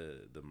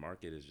the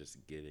market is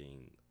just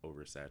getting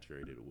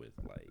oversaturated with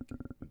like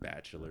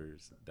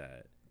bachelors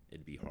that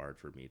it'd be hard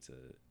for me to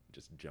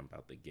just jump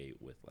out the gate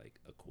with like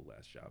a cool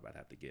ass job. I'd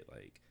have to get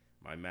like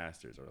my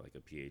master's or like a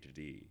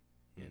PhD,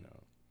 you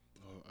know.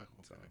 Oh, I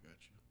got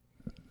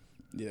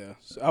you. Yeah,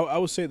 so I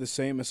would say the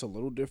same. It's a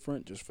little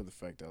different, just for the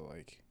fact that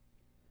like,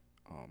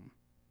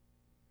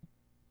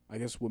 I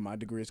guess with my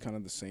degree, it's kind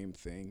of the same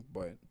thing,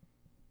 but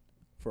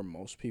for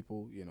most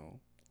people,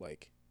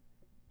 like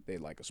they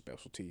like a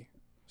specialty.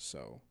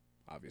 So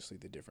obviously,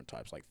 the different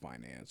types like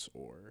finance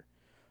or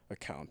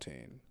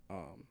accounting,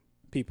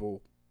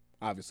 people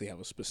obviously have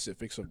a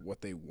specifics of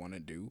what they want to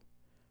do.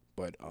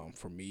 But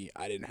for me,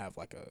 I didn't have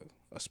like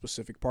a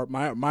specific part.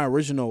 My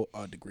original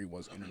degree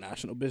was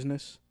international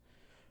business.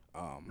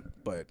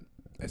 But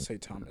at the same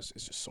time, it's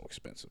just so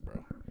expensive,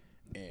 bro.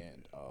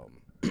 And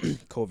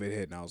COVID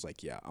hit, and I was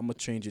like, yeah, I'm gonna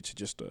change it to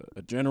just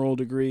a general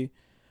degree.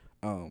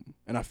 And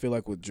I feel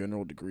like with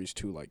general degrees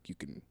too, like you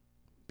can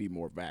be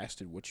more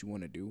vast in what you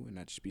want to do, and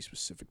not just be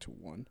specific to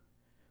one.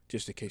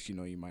 Just in case you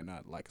might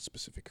not like a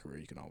specific career,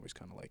 you can always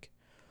kind of like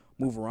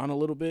move around a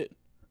little bit.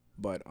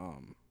 But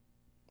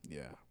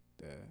yeah,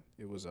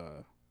 it was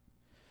a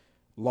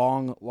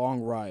long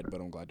ride, but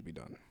I'm glad to be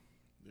done.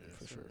 Yeah,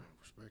 For sure.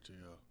 Respect to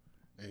y'all.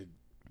 And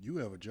you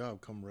have a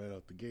job coming right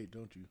out the gate,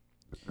 don't you?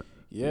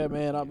 Yeah,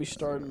 man, I'll be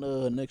starting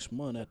next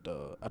month at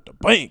the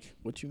bank.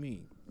 What you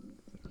mean?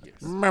 Yes.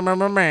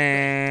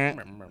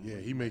 Yeah,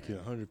 he making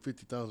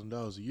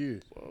 $150,000 a year.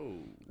 Whoa.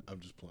 I'm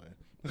just playing.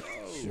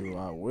 Shoot,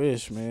 I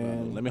wish,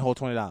 man. Let me hold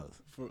 $20.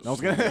 No, I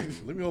was gonna.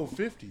 Let me hold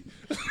 50.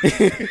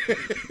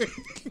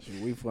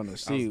 Shoot, we finna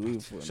see. We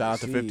finna Shout out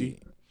to see. 50.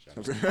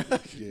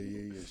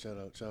 Yeah. Shout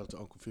out to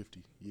Uncle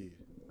 50. Yeah.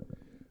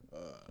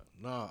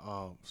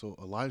 So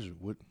Elijah,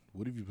 what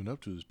have you been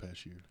up to this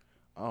past year?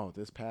 Oh,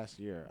 this past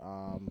year.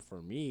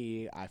 For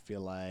me, I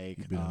feel like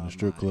You've been in the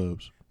strip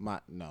clubs.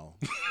 No,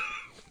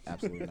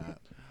 absolutely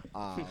not.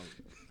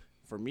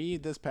 for me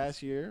this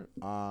past year,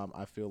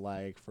 I feel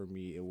like for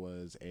me it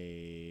was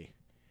a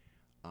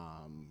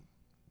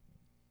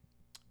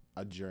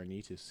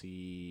journey to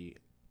see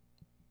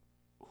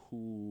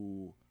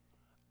who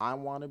I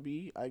want to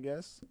be, I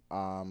guess.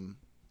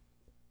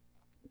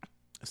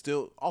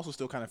 Still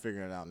kind of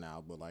figuring it out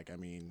now, but like I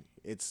mean,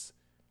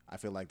 I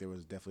feel like there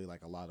was definitely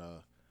like a lot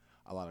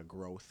of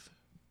growth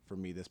for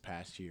me this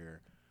past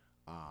year.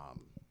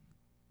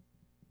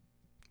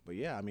 But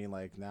yeah, I mean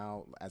like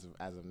now as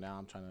of now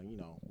I'm trying to,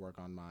 work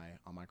on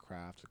my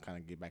craft to kind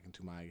of get back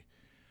into my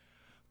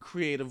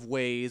creative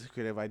ways,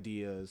 creative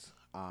ideas.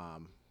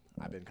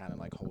 I've been kind of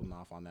like holding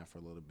off on that for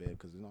a little bit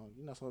because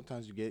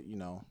sometimes you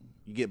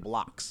get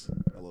blocks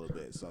a little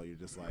bit, so you're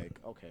just like,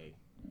 okay,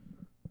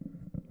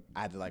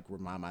 I had to like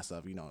remind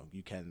myself,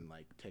 you can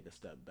like take a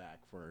step back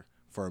for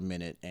a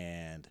minute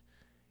and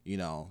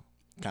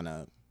kind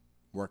of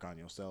work on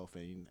yourself,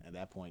 and at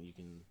that point you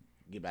can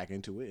get back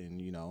into it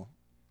and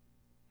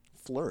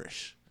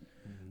flourish.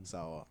 Mm-hmm.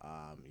 So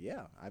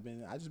yeah, I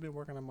just been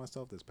working on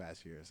myself this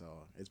past year,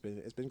 so it's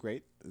been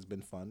great. It's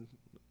been fun,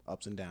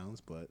 ups and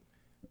downs, but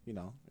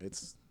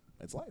it's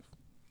life.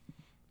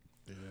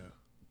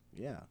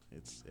 Yeah,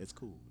 it's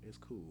cool. It's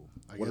cool.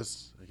 I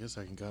guess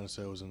I can kind of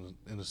say I was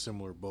in a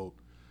similar boat.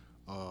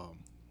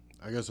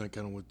 I guess I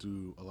kind of went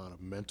through a lot of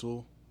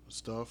mental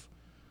stuff,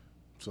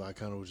 so I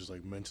kind of was just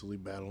like mentally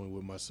battling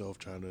with myself,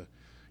 trying to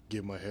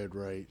get my head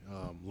right,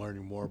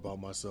 learning more about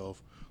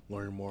myself,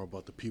 learning more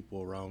about the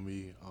people around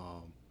me.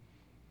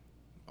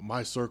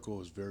 My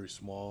circle is very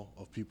small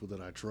of people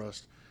that I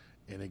trust,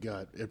 and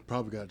it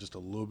probably got just a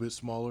little bit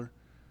smaller,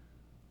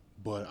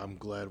 but I'm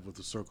glad with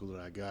the circle that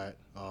I got.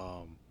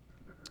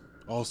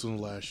 Also in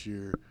the last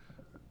year,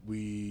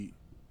 when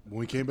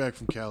we came back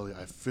from Cali,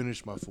 I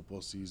finished my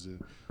football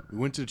season. We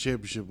went to the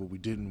championship, but we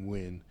didn't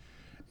win.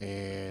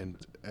 And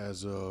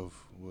as of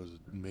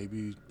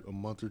maybe a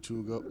month or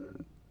two ago,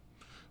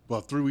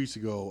 about 3 weeks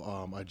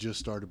ago, we just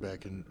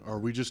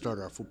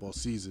started our football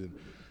season.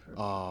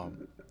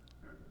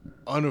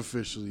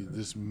 Unofficially,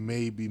 this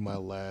may be my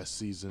last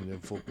season in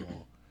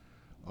football.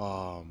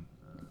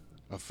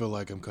 I feel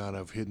like I'm kind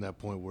of hitting that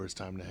point where it's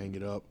time to hang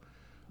it up.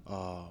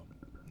 I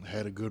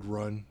had a good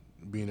run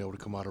being able to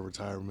come out of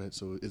retirement,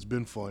 so it's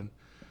been fun.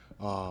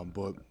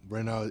 But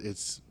right now,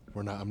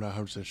 I'm not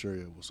 100% sure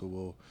yet,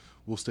 so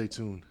we'll stay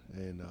tuned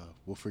and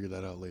we'll figure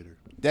that out later.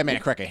 That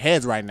man cracking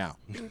heads right now.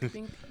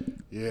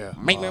 Yeah,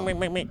 Make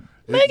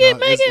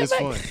it's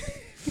fun.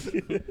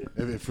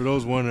 For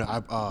those wondering,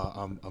 I'm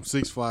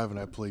 6'5" and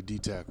I play D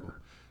tackle,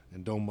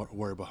 and don't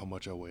worry about how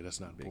much I weigh. That's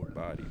not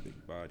important.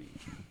 Big body.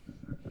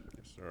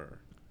 Yes, sir.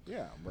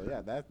 Yeah, but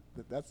yeah,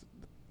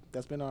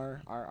 that's been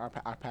our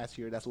past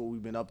year. That's what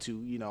we've been up to.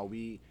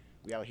 We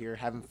out here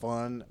having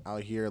fun,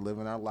 out here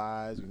living our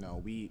lives.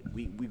 We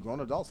grown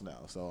adults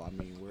now, so I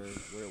mean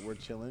we're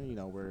chilling.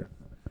 We're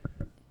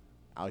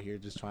out here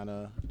just trying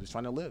to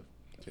live.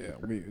 Yeah,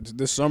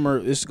 this summer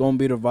it's gonna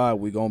be the vibe.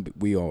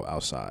 We all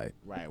outside.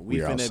 Right, we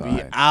finna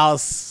be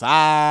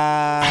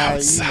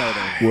outside.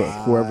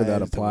 Whoever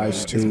that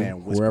applies to,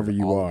 wherever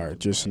you are,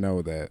 just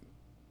know that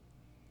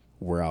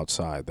we're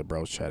outside. The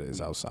Bros Chat is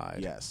outside.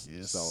 Yes.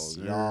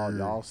 So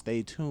y'all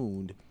stay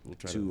tuned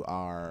to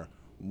our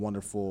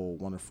wonderful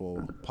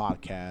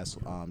podcast.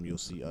 You'll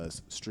see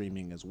us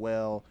streaming as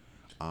well.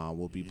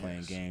 We'll be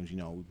playing games.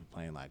 We'll be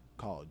playing like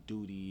Call of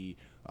Duty,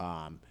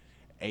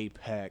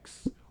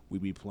 Apex. We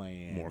be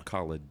playing more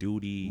Call of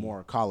Duty.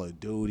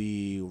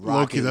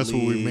 Rocket that's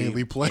League. what we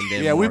mainly play.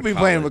 Yeah, we be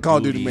playing with Call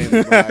of Duty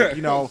mainly. But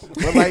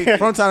like,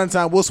 from time to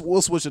time,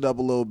 we'll switch it up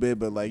a little bit.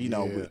 But like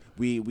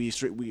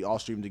we all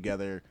stream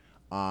together,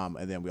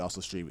 and then we also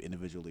stream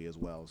individually as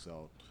well.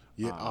 So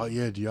do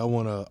y'all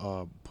want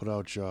to put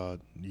out your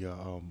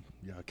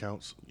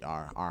accounts?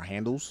 Our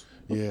handles.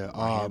 Yeah,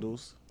 our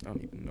handles. I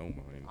don't even know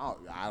mine.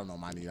 I don't know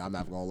mine either. I'm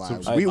not gonna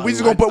lie. So, we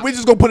just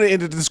gonna put it in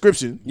the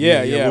description.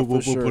 Yeah, we'll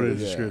sure. put it in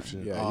the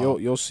description. Yeah,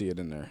 you'll see it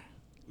in there.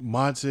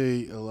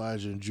 Monte,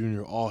 Elijah, and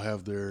Junior all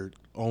have their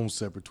own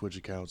separate Twitch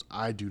accounts.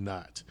 I do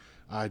not.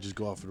 I just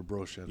go off of the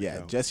Bros Chat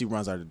account. Jesse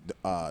runs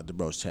the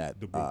Bros Chat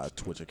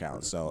Twitch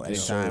account. So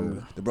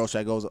anytime the Bros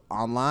Chat goes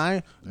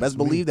online, best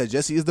believe that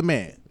Jesse is the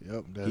man.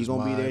 Yep, he's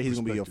gonna be there. He's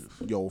gonna be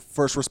your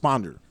first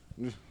responder.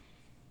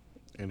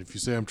 And if you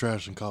say I'm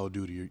trashing Call of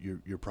Duty,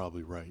 you're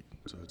probably right.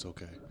 So it's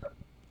okay.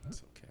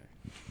 It's okay.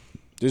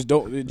 Just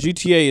don't.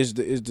 GTA is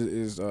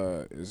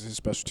his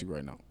specialty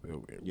right now.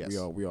 Yes.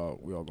 We all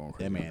going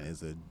crazy. That man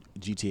is a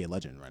GTA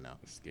legend right now.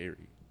 It's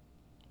scary.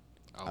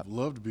 I'd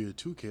love to be a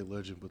 2K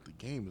legend, but the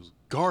game is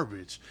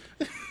garbage.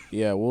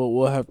 Yeah,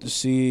 we'll have to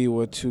see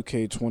what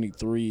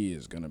 2K23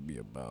 is gonna be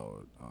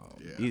about.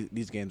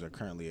 These games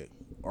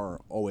are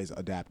always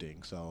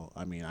adapting. So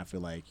I mean, I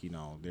feel like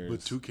there's.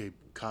 But 2K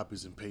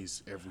copies and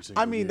pastes every single.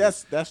 I mean, year.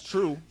 that's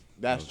true.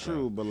 That's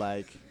true. But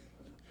like,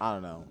 I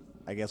don't know.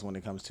 I guess when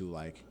it comes to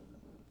like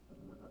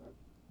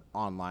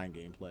online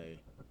gameplay,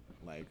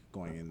 like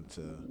going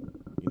into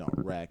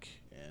rec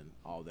and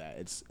all that,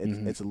 it's a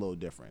little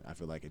different. I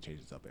feel like it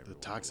changes up every.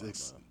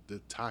 The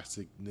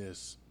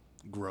toxicness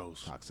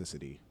Gross.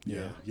 Toxicity.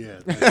 Yeah. They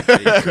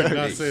Could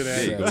not say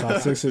that. Yeah,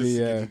 toxicity,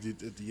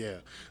 yeah.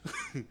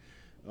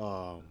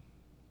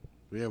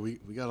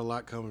 We got a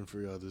lot coming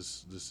for y'all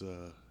this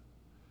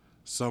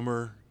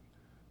summer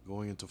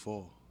going into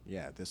fall.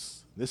 Yeah,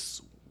 this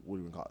what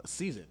do we call it?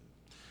 Season.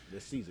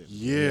 This season.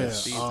 Yeah.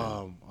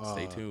 Season.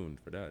 Stay tuned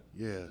for that.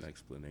 Yeah.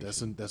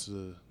 Explanation. That's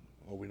a.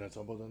 Are we not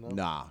talking about that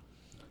now? Nah.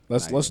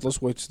 Let's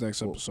wait till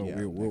next episode.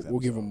 yeah, We'll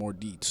give them more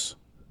deets.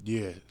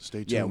 Yeah.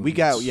 Stay tuned.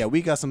 Yeah,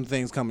 we got some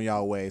things coming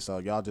y'all way, so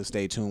y'all just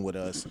stay tuned with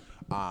us.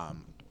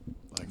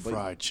 Like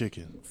fried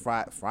chicken.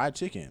 Fried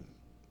chicken.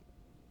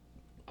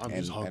 I'm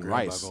and, just hungry. and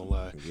rice. I'm not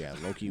gonna lie. Yeah,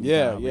 low-key.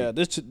 Yeah.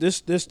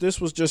 This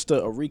was just a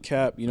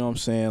recap. You know what I'm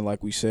saying?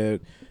 Like we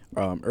said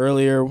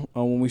earlier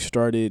when we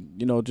started.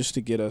 You know, just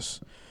to get us,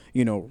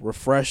 you know,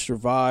 refreshed,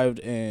 revived,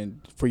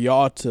 and for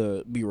y'all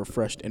to be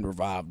refreshed and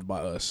revived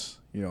by us.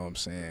 You know what I'm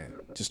saying?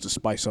 Just to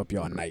spice up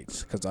y'all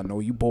nights, because I know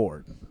you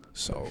bored.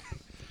 So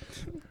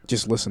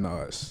just listen to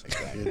us.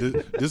 Yeah,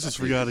 this is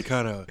for y'all to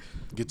kind of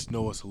get to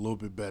know us a little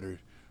bit better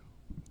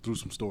through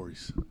some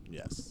stories.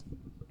 Yes.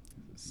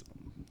 So,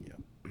 yeah.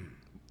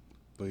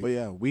 But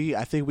yeah,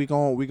 I think we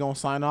gonna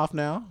sign off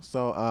now.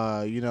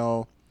 So you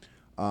know,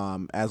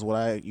 as what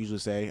I usually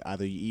say,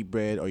 either you eat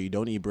bread or you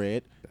don't eat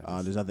bread.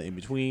 There's nothing in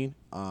between.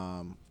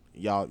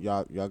 Y'all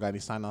got any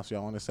sign offs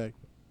y'all want to say?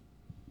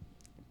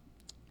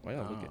 Well,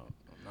 yeah, look at.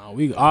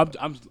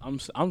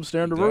 I'm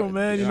staring the room,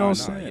 man. You know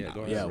what I'm saying? Yeah,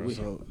 go ahead,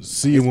 bro.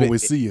 See you when we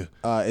see you.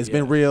 It's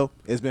been real.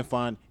 It's been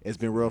fun. It's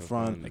been real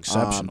fun.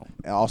 Exceptional.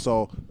 And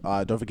also,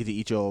 don't forget to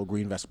eat your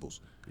green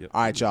vegetables. Yep.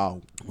 All right,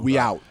 y'all. We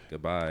out.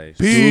 Goodbye.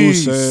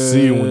 Peace. Deuces.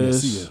 See you when you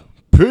see you.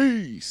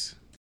 Peace.